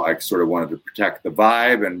like I sort of wanted to protect the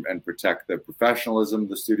vibe and protect the professionalism of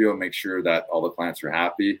the studio and make sure that all the clients are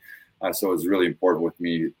happy. So it's really important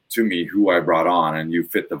to me who I brought on, and you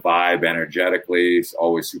fit the vibe energetically. It's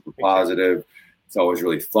always super positive. It's always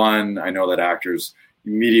really fun. I know that actors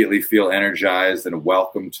immediately feel energized and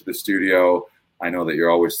welcome to the studio. I know that you're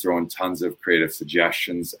always throwing tons of creative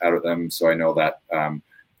suggestions out at them. So I know that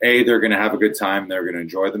A, they're going to have a good time, they're going to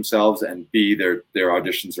enjoy themselves, and B, their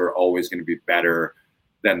auditions are always going to be better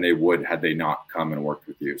than they would had they not come and worked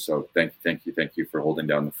with you. So thank you for holding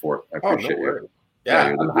down the fort. I appreciate you.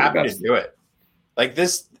 Yeah, I'm happy to do it. Like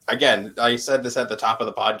this, again, I said this at the top of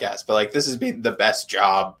the podcast, but like this has been the best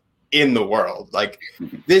job in the world. Like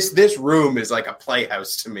this room is like a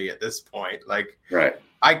playhouse to me at this point. Like, right.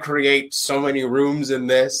 I create so many rooms in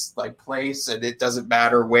this like place, and it doesn't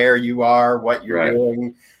matter where you are, what you're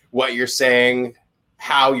doing, what you're saying,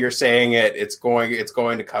 how you're saying it. It's going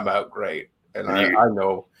to come out great. And I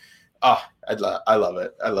know. I love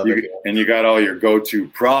it. I love it. And you got all your go-to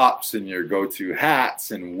props and your go-to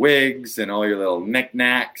hats and wigs and all your little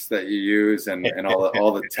knickknacks that you use and all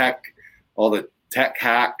the tech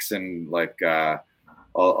hacks and like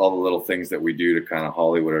all the little things that we do to kind of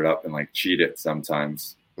Hollywood it up and like cheat it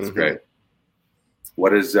sometimes. It's great.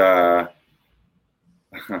 What is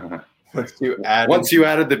once you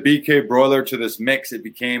added the BK Broiler to this mix, it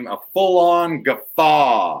became a full-on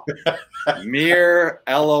guffaw. Mere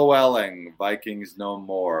LOLing. Vikings no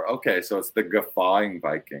more. Okay, so it's the guffawing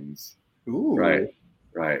Vikings. Ooh.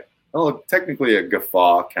 Right. Well, technically a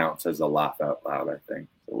guffaw counts as a laugh out loud, I think.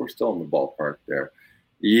 So we're still in the ballpark there.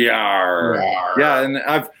 Yar. Yeah,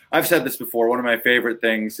 and I've said this before. One of my favorite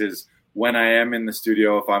things is when I am in the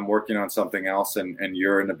studio, if I'm working on something else and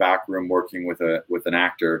you're in the back room working with an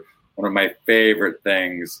actor, one of my favorite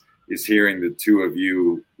things is hearing the two of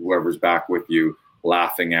you, whoever's back with you,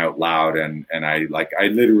 laughing out loud. And I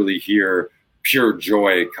literally hear pure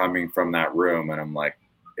joy coming from that room. And I'm like,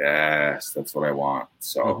 yes, that's what I want.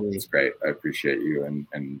 So it's great. I appreciate you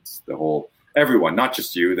and the whole everyone, not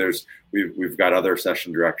just you. We've got other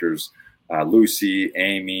session directors, Lucy,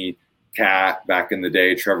 Amy, Kat back in the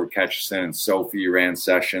day, Trevor Ketchison and Sophie ran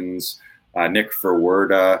sessions, Nick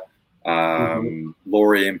Ferwerda,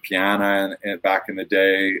 Lori and Piana back in the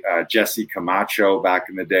day, Jesse Camacho back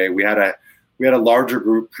in the day. We had a larger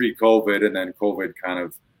group pre-COVID, and then COVID kind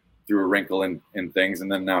of threw a wrinkle in things.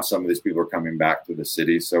 And then now some of these people are coming back to the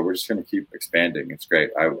city. So we're just going to keep expanding. It's great.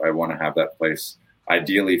 I want to have that place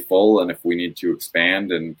ideally full. And if we need to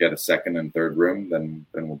expand and get a second and third room, then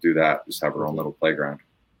we'll do that. Just have our own little playground.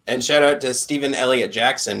 And shout out to Stephen Elliott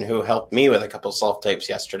Jackson, who helped me with a couple self-tapes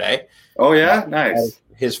yesterday. Oh, yeah? Nice.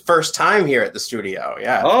 His first time here at the studio,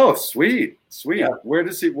 yeah. Oh, sweet. Yeah. Where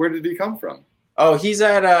did he come from? Oh, he's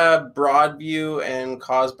at Broadview and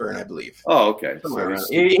Cosburn, I believe. Oh, okay. So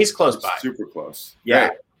he's close by. Super close. Yeah.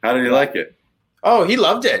 Great. How did he like it? Oh, he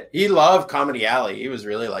loved it. He loved Comedy Alley. He was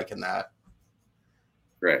really liking that.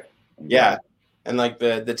 Great. Yeah. And like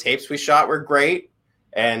the tapes we shot were great.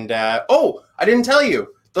 And I didn't tell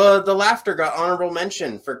you. The Laughter got honorable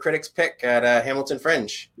mention for Critics' Pick at Hamilton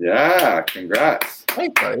Fringe. Yeah, congrats.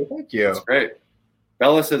 Thanks, buddy. Thank you. That's great.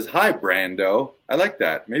 Bella says, "Hi, Brando." I like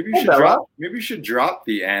that. Maybe you should drop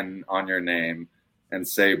the N on your name and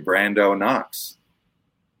say Brando Knox.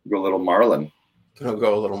 Go a little Marlon.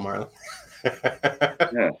 Go a little Marlon.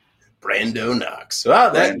 Yeah. Brando Knox. Well,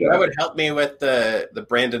 that would help me with the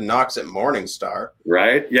Brandon Knox at Morningstar.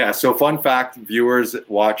 Right? Yeah. So fun fact, viewers,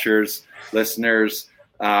 watchers, listeners,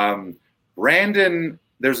 Brandon,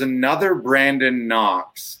 there's another Brandon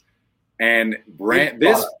Knox, and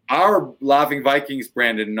our Laughing Vikings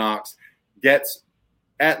Brandon Knox gets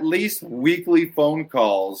at least weekly phone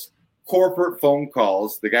calls, corporate phone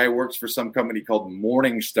calls. The guy works for some company called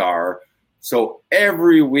Morningstar. So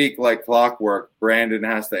every week, like clockwork, Brandon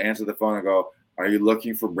has to answer the phone and go, "Are you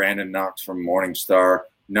looking for Brandon Knox from Morningstar?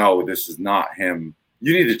 No, this is not him.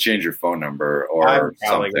 You need to change your phone number or I'm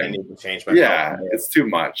probably something." going to need to change my phone number. It's too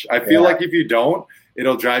much. I feel like if you don't,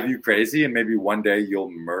 it'll drive you crazy, and maybe one day you'll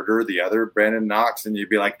murder the other Brandon Knox, and you'd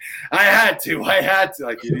be like, I had to.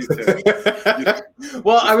 Like, you need to.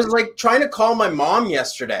 Well, I was like trying to call my mom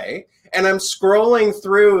yesterday, and I'm scrolling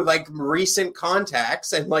through like recent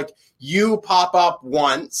contacts, and like you pop up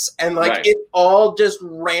once, and like it's all just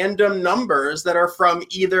random numbers that are from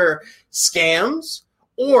either scams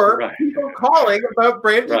or people calling about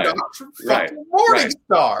Brandon Knox from fucking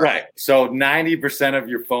Morningstar. Right. So 90% of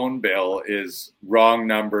your phone bill is wrong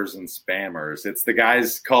numbers and spammers. It's the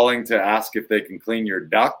guys calling to ask if they can clean your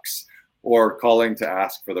ducks or calling to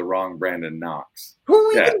ask for the wrong Brandon Knox.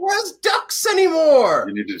 Who even has ducks anymore?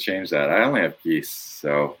 You need to change that. I only have geese,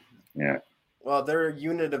 so yeah. Well, they're a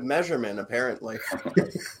unit of measurement, apparently.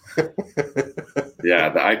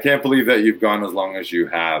 Yeah, I can't believe that you've gone as long as you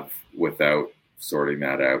have without sorting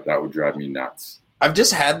that out. That would drive me nuts. I've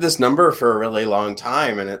just had this number for a really long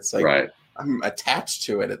time, and it's like I'm attached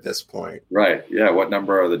to it at this point. Right. Yeah. What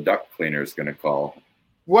number are the duck cleaners going to call?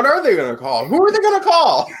 What are they going to call? Who are they going to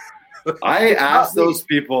call? I ask those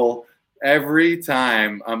people every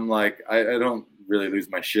time. I'm like, I don't really lose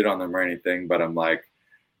my shit on them or anything, but I'm like,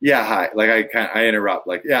 yeah, hi. Like I interrupt.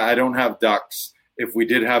 Like, yeah, I don't have ducks. If we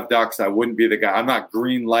did have ducks, I wouldn't be the guy. I'm not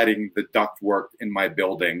green lighting the duct work in my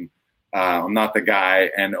building. I'm not the guy.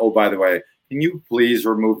 And oh, by the way, can you please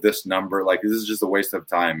remove this number? Like, this is just a waste of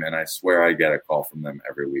time. And I swear I get a call from them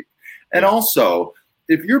every week. And also,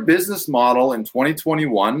 if your business model in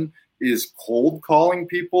 2021 is cold calling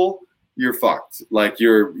people, you're fucked. Like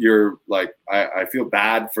you're like, I feel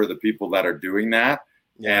bad for the people that are doing that.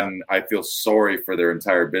 Yeah. And I feel sorry for their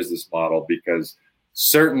entire business model, because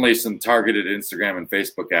certainly some targeted Instagram and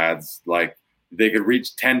Facebook ads, like they could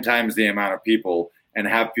reach 10 times the amount of people and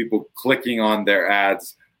have people clicking on their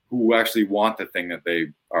ads who actually want the thing that they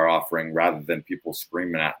are offering, rather than people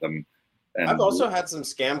screaming at them. And I've also had some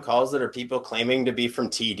scam calls that are people claiming to be from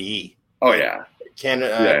TD. Oh yeah.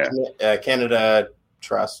 Canada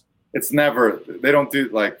Trust. It's never, they don't do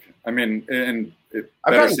like, I mean, and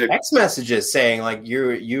I've gotten text messages saying like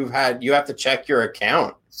you have to check your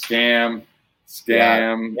account. Scam.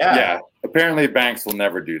 Yeah. Apparently banks will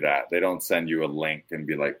never do that. They don't send you a link and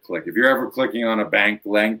be like, click. If you're ever clicking on a bank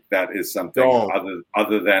link, that is something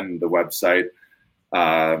other than the website.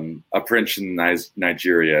 A prince in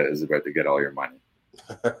Nigeria is about to get all your money.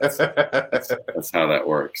 That's how that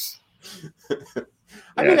works.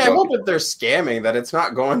 I mean, I hope that they're scamming, that it's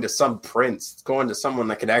not going to some prince. It's going to someone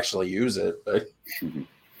that could actually use it. But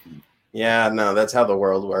yeah, no, that's how the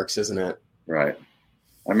world works, isn't it? Right.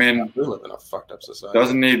 I mean, We live in a fucked up society.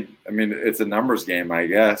 doesn't need. I mean, it's a numbers game, I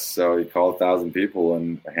guess. So you call 1,000 people,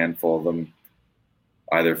 and a handful of them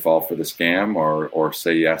either fall for the scam or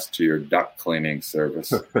say yes to your duck cleaning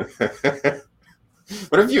service.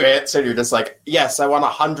 What if you answered? You're just like, yes, I want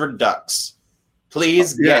 100 ducks.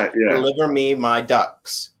 Please deliver me my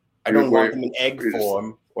ducks. I don't want them in egg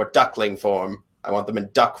form or duckling form. I want them in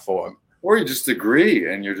duck form. Or you just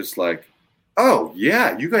agree, and you're just like, oh,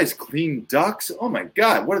 yeah, you guys clean ducks? Oh, my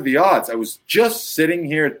God, what are the odds? I was just sitting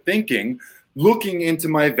here thinking, looking into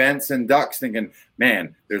my vents and ducts, thinking,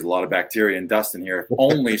 man, there's a lot of bacteria and dust in here. If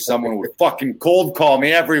only someone would fucking cold call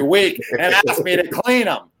me every week and ask me to clean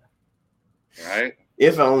them. Right?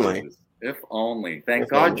 If only. If only. Thank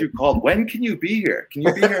God you called. When can you be here? Can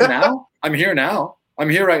you be here now? I'm here now. I'm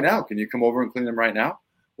here right now. Can you come over and clean them right now?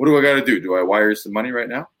 What do I got to do? Do I wire you some money right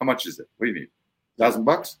now? How much is it? What do you need?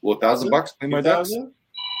 $1,000? Well, $1,000 clean my ducks?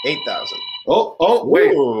 8,000. Oh,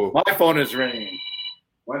 wait. Ooh. My phone is ringing.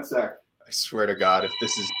 1 sec. I swear to God, if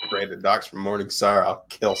this is Brandon Docs from Morningstar, I'll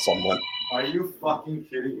kill someone. Are you fucking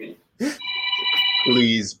kidding me?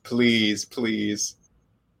 Please, please, please.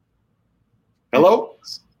 Hello?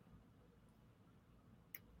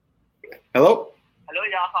 Hello? Hello,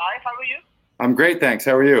 yeah, hi, how are you? I'm great, thanks.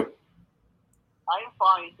 How are you? I'm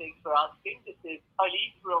fine, thanks for asking. This is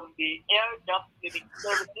Ali from the Air Duct Cleaning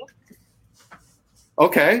Services.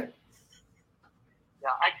 Okay.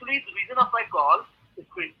 Yeah, actually, the reason of my call is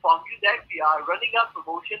to inform you that we are running a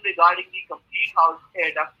promotion regarding the complete house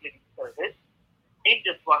air duct cleaning service in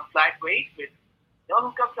just one flat rate with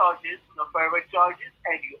no hookup charges, no private charges,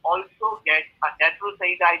 and you also get a natural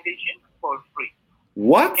sanitization for free.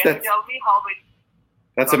 What? Can you tell me how many?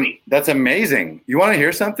 That's amazing. You want to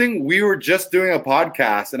hear something? We were just doing a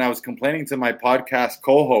podcast, and I was complaining to my podcast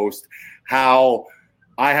co-host how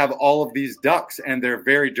I have all of these ducks, and they're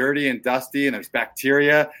very dirty and dusty, and there's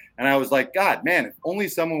bacteria. And I was like, God, man, if only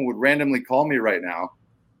someone would randomly call me right now.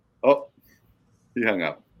 Oh, he hung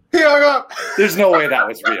up. He hung up. There's no way that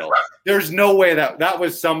was real. There's no way that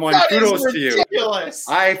was someone. That Kudos is to you. ridiculous.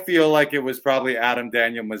 I feel like it was probably Adam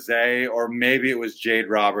Daniel Mazzei, or maybe it was Jade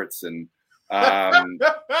Robertson.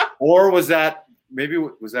 Or was that, maybe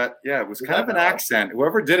was that, yeah, it was kind of an accent.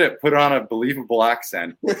 Whoever did it put on a believable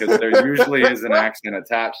accent, because there usually is an accent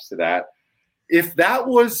attached to that. If that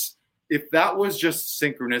was just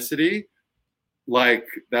synchronicity, like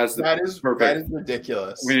that is perfect. That is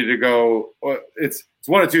ridiculous. We need to go. It's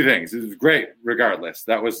one of two things. It was great, regardless.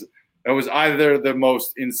 That was either the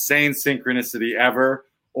most insane synchronicity ever,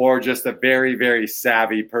 or just a very, very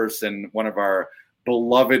savvy person, one of our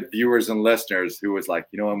beloved viewers and listeners, who was like,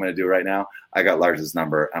 you know what I'm going to do right now? I got Lars's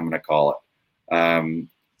number. I'm going to call it.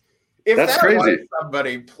 If that's that crazy. Was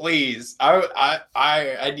somebody, please,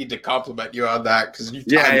 I need to compliment you on that, because you.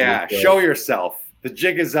 Yeah. Show yourself. The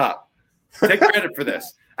jig is up. Take credit for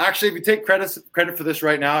this. Actually, if you take credit for this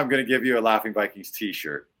right now, I'm going to give you a Laughing Vikings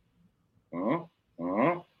T-shirt.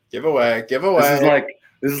 Give away.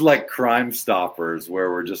 This is like Crime Stoppers,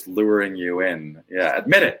 where we're just luring you in. Yeah,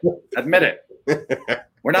 admit it.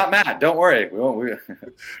 We're not mad. Don't worry. We won't.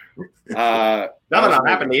 Nothing will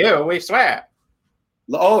happen to you. We swear.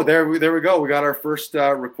 Oh, there we go. We got our first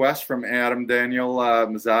request from Adam Daniel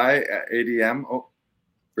Mazzei at ADM. Oh,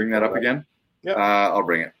 bring that up again. Yeah, I'll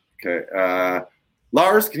bring it. Okay.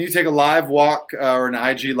 Lars, can you take a live walk or an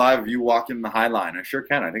IG live of you walking the High Line? I sure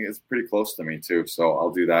can. I think it's pretty close to me too, so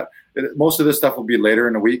I'll do that. Most of this stuff will be later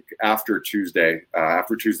in the week, after Tuesday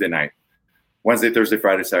night. Wednesday, Thursday,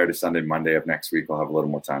 Friday, Saturday, Sunday, Monday of next week, I'll have a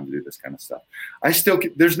little more time to do this kind of stuff.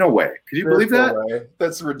 There's no way. Could you believe that? Way.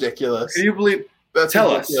 That's ridiculous. Can you believe?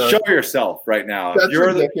 Tell us. Show yourself right now. That's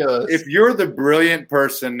ridiculous. If you're the brilliant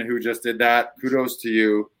person who just did that, kudos to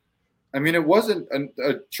you. I mean, it wasn't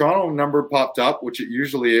a Toronto number popped up, which it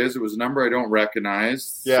usually is. It was a number I don't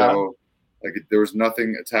recognize. Yeah. So, there was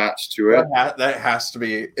nothing attached to it. That has to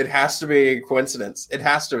be. It has to be a coincidence. It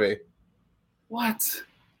has to be. What?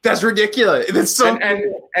 That's ridiculous. It's so.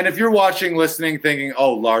 And if you're watching, listening, thinking,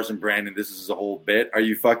 "Oh, Lars and Brandon, this is a whole bit," are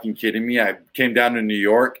you fucking kidding me? I came down to New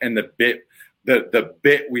York, and the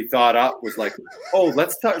bit we thought up was like, "Oh,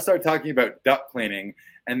 let's start talking about duct cleaning,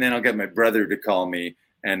 and then I'll get my brother to call me,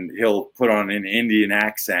 and he'll put on an Indian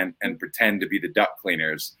accent and pretend to be the duct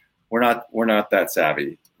cleaners." We're not that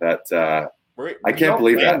savvy. I can't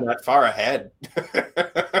believe that far ahead.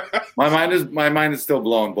 My mind is still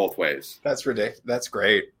blown both ways. That's ridiculous. That's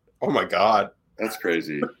great. Oh my God. That's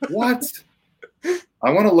crazy. What?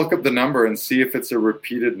 I want to look up the number and see if it's a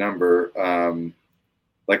repeated number.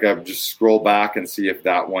 I just scroll back and see if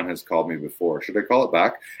that one has called me before. Should I call it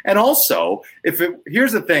back? And also,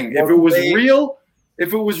 here's the thing: if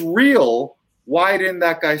it was real, why didn't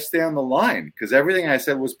that guy stay on the line? Because everything I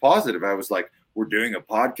said was positive. I was like, we're doing a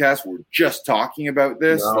podcast. We're just talking about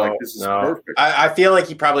this. This is perfect. I feel like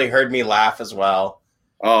he probably heard me laugh as well.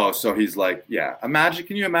 Oh, so he's like, yeah.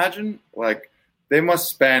 Can you imagine? Like, they must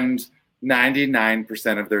spend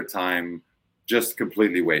 99% of their time just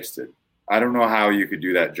completely wasted. I don't know how you could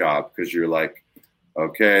do that job, because you're like,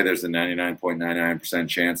 okay, there's a 99.99%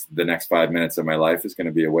 chance the next 5 minutes of my life is going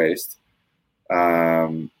to be a waste.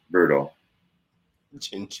 Brutal.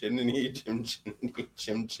 Chin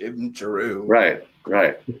Drew. Right.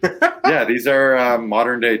 Yeah, these are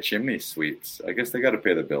modern day chimney sweeps. I guess they got to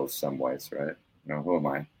pay the bills some ways, right? No, who am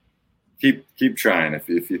I? Keep trying. If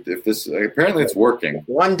this apparently it's working.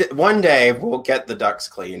 One day we'll get the ducks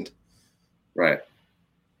cleaned. Right.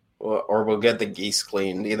 Or we'll get the geese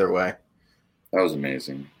cleaned. Either way. That was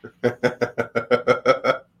amazing.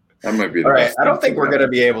 That might be the best. I don't think we're going to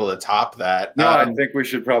be able to top that. No, I think we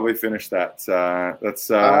should probably finish that.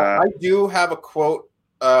 I do have a quote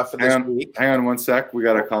for this week. Hang on one sec. We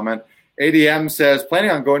got a comment. ADM says,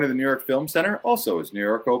 planning on going to the New York Film Center. Also, is New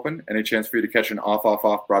York open? Any chance for you to catch an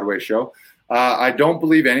off Broadway show? I don't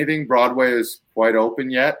believe anything Broadway is quite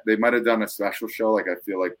open yet. They might have done a special show. Like, I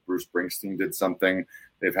feel like Bruce Springsteen did something.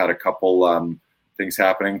 They've had a couple things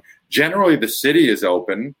happening. Generally, the city is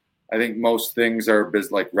open. I think most things are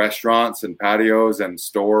like restaurants and patios and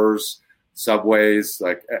stores, subways,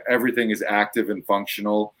 like everything is active and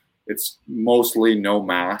functional. It's mostly no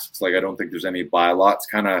masks. Like, I don't think there's any bylaw. It's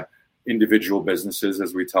kind of individual businesses,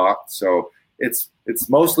 as we talked. So it's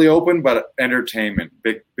mostly open, but entertainment,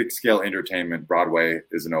 big scale entertainment, Broadway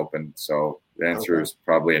isn't open. So the answer is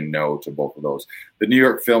probably a no to both of those. The New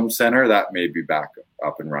York Film Center, that may be back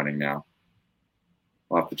up and running now.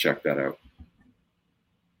 I'll have to check that out.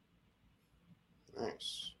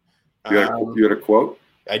 Nice. You had a quote?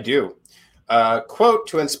 I do. Quote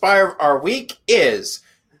to inspire our week is,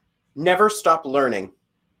 never stop learning.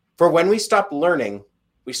 For when we stop learning,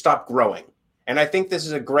 we stop growing. And I think this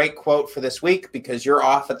is a great quote for this week, because you're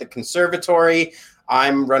off at the conservatory.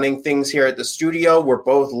 I'm running things here at the studio. We're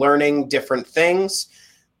both learning different things.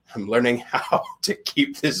 I'm learning how to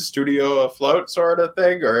keep this studio afloat, sort of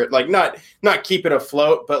thing, or like not keep it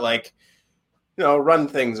afloat, but like, run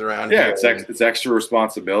things around. Yeah, here. It's extra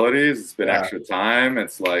responsibilities. It's been extra time.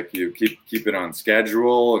 It's like you keep it on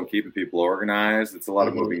schedule and keeping people organized. It's a lot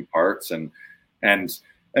of moving parts, and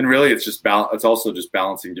really it's just it's also just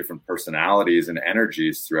balancing different personalities and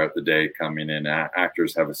energies throughout the day coming in.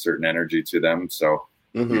 Actors have a certain energy to them, so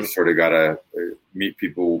you sort of got to meet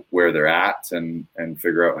people where they're at and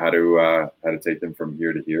figure out how to take them from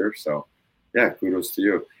here to here. So yeah, kudos to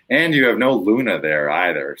you. And you have no Luna there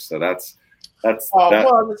either, so that's.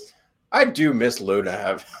 Well, I do miss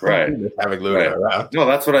Luna. Having Luna around. No,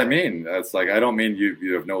 that's what I mean. It's like, I don't mean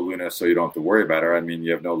you have no Luna so you don't have to worry about her. I mean,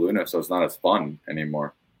 you have no Luna so it's not as fun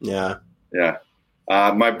anymore. Yeah.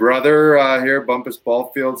 My brother here, Bumpus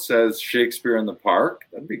Ballfield, says Shakespeare in the Park.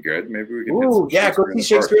 That'd be good. Maybe we can. Go see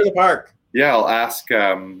Shakespeare in the Park. Yeah, I'll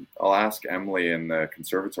ask Emily and the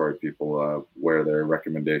conservatory people where their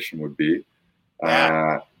recommendation would be.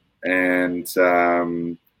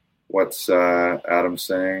 What's Adam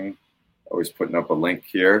saying? Always putting up a link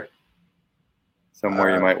here.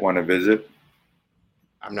 Somewhere you might want to visit.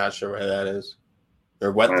 I'm not sure where that is.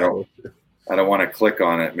 Or what? I don't want to click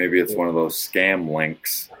on it. Maybe it's one of those scam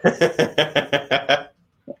links.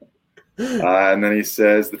 And then he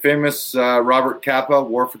says, the famous Robert Capa,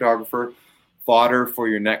 war photographer, fodder for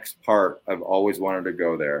your next part. I've always wanted to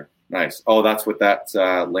go there. Nice. Oh, that's what that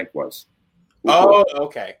link was. Cool.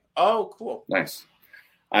 Okay. Oh, cool. Nice.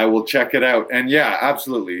 I will check it out. And yeah,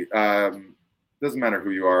 absolutely. Doesn't matter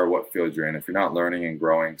who you are or what field you're in. If you're not learning and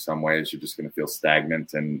growing some ways, you're just going to feel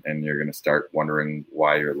stagnant and you're going to start wondering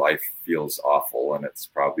why your life feels awful. And it's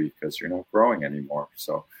probably because you're not growing anymore.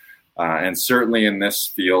 So, and certainly in this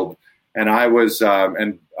field, and I was,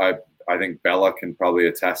 and I think Bella can probably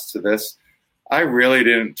attest to this. I really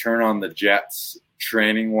didn't turn on the jets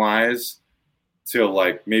training wise till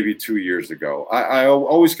like maybe 2 years ago. I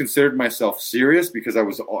always considered myself serious because I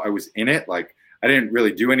was in it. Like, I didn't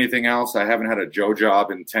really do anything else. I haven't had a Joe job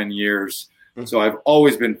in 10 years. So I've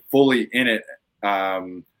always been fully in it.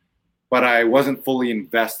 But I wasn't fully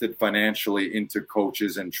invested financially into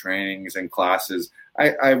coaches and trainings and classes.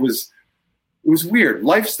 It was weird.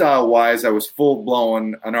 Lifestyle wise, I was full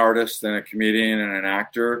blown an artist and a comedian and an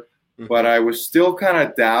actor, but I was still kind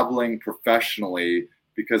of dabbling professionally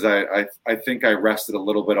because I think I rested a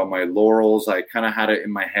little bit on my laurels. I kind of had it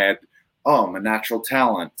in my head. Oh, I'm a natural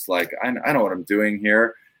talent. It's like, I know what I'm doing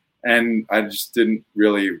here. And I just didn't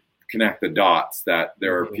really connect the dots that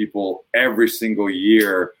there are people every single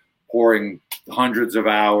year pouring hundreds of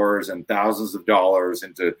hours and thousands of dollars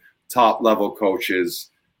into top level coaches.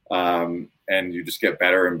 And you just get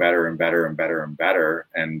better and better and better and better and better.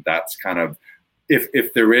 And that's kind of,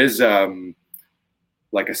 if there is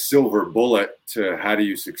like a silver bullet to how do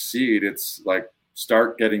you succeed, it's like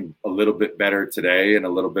start getting a little bit better today and a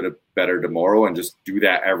little bit better tomorrow, and just do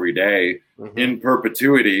that every day in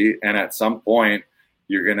perpetuity. And at some point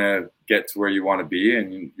you're going to get to where you want to be,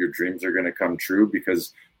 and your dreams are going to come true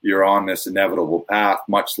because you're on this inevitable path,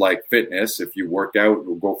 much like fitness. If you work out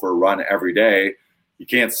or go for a run every day, you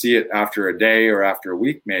can't see it after a day or after a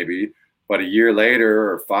week maybe, but a year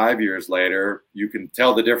later or 5 years later, you can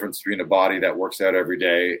tell the difference between a body that works out every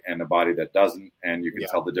day and a body that doesn't. And you can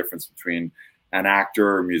tell the difference between an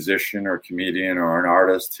actor or musician or comedian or an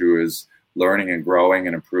artist who is learning and growing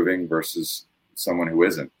and improving versus someone who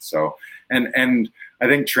isn't. So, and I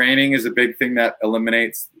think training is a big thing that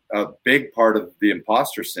eliminates a big part of the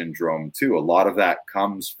imposter syndrome too. A lot of that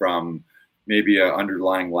comes from maybe an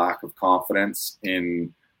underlying lack of confidence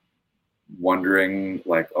in wondering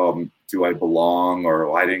like, do I belong?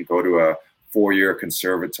 Or I didn't go to a 4-year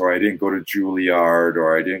conservatory. I didn't go to Juilliard,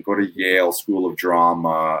 or I didn't go to Yale School of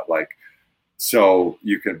Drama. So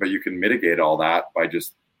you can mitigate all that by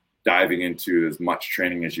just diving into as much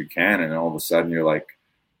training as you can. And all of a sudden you're like,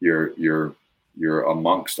 you're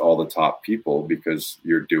amongst all the top people because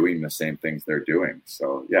you're doing the same things they're doing.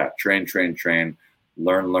 So yeah, train,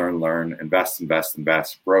 learn, invest,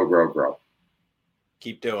 grow.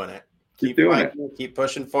 Keep doing it. Keep doing it. Keep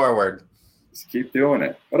pushing forward. Just keep doing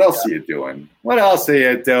it. What else are you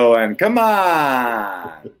doing? Come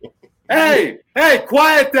on. Hey,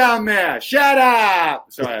 quiet down there. Shut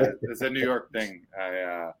up. Sorry, it's a New York thing.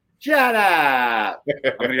 Shut up.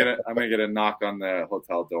 I'm gonna get a knock on the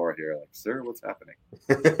hotel door here. Like, sir, what's happening?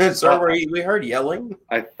 Sir, we heard yelling.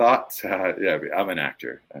 I thought, I'm an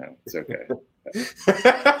actor. It's okay.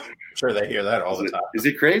 I'm sure they hear that all the time. Is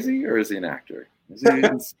he crazy or is he an actor? Is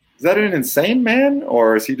that an insane man,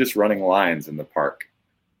 or is he just running lines in the park?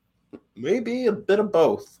 Maybe a bit of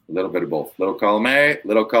both. A little bit of both. Little column A,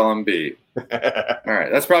 little column B. All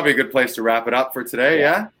right. That's probably a good place to wrap it up for today.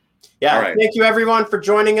 Yeah. Yeah. All right. Thank you, everyone, for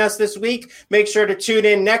joining us this week. Make sure to tune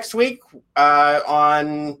in next week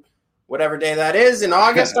on whatever day that is in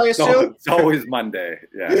August, I assume. It's always Monday.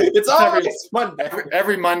 Yeah. It's always Monday.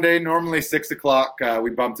 Every Monday, normally 6 o'clock. We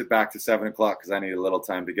bumped it back to 7 o'clock because I need a little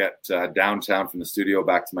time to get downtown from the studio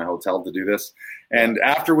back to my hotel to do this. And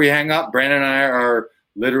after we hang up, Brandon and I are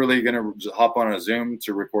literally going to hop on a Zoom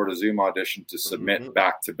to record a Zoom audition to submit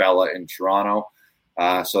back to Bella in Toronto,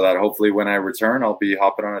 so that hopefully when I return, I'll be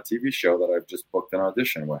hopping on a TV show that I've just booked an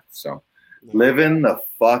audition with. So living the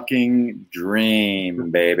fucking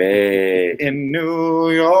dream, baby, in New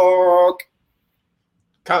York.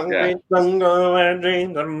 Concrete jungle where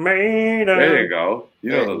dreams are made of. There you go.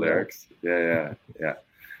 You know the lyrics. Yeah.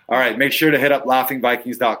 All right, make sure to hit up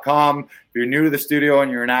laughingvikings.com. If you're new to the studio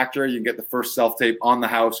and you're an actor, you can get the first self-tape on the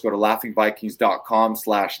house. Go to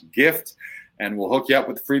laughingvikings.com/gift, and we'll hook you up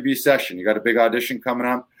with a freebie session. You got a big audition coming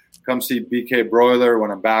up. Come see BK Broiler.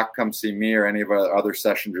 When I'm back, come see me or any of our other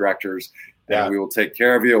session directors, and we will take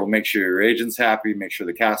care of you. We'll make sure your agent's happy, make sure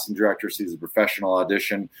the casting director sees a professional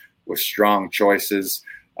audition with strong choices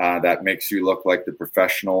that makes you look like the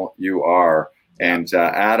professional you are. And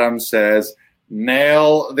Adam says,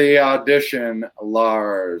 nail the audition,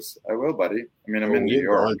 Lars. I will, buddy. I mean, I'm in New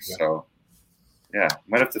York, so yeah,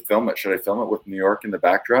 might have to film it. Should I film it with New York in the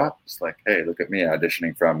backdrop? It's like, hey, look at me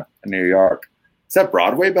auditioning from New York. Is that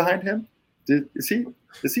Broadway behind him? Is he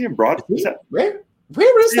in Broadway? Where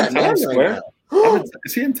is that man right now?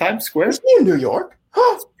 Is he in Times Square? Is he in New York?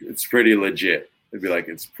 It's pretty legit. It'd be like,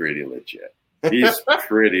 it's pretty legit. He's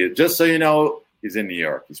pretty. Just so you know, he's in New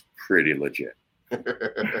York. He's pretty legit.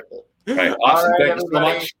 Right. Awesome. Thank you so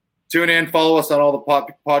much. Tune in. Follow us on all the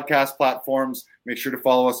podcast platforms. Make sure to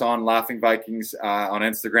follow us on Laughing Vikings on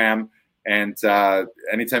Instagram. And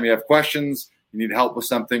anytime you have questions, you need help with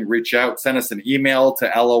something, reach out. Send us an email to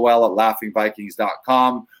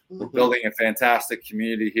lol@laughingvikings.com. We're building a fantastic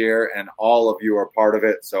community here, and all of you are part of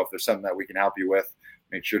it. So if there's something that we can help you with,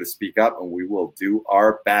 make sure to speak up, and we will do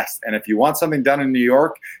our best. And if you want something done in New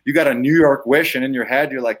York, you got a New York wish, and in your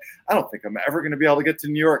head, you're like, I don't think I'm ever going to be able to get to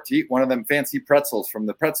New York to eat one of them fancy pretzels from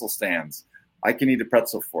the pretzel stands. I can eat a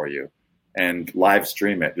pretzel for you and live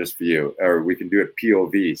stream it just for you. Or we can do it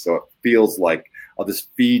POV, so it feels like I'll just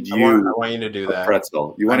feed you I want you to do that.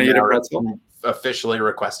 Pretzel. You want to eat a pretzel? I'm officially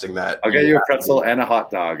requesting that. I'll get you a pretzel and a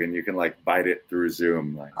hot dog, and you can like bite it through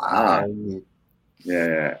Zoom. Like,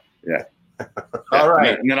 yeah. All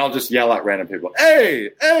right. And then I'll just yell at random people, hey,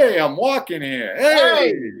 I'm walking here.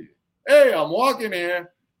 Hey, I'm walking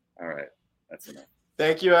here. All right. That's enough.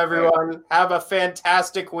 Thank you, everyone. Have a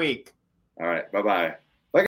fantastic week. All right. Bye-bye.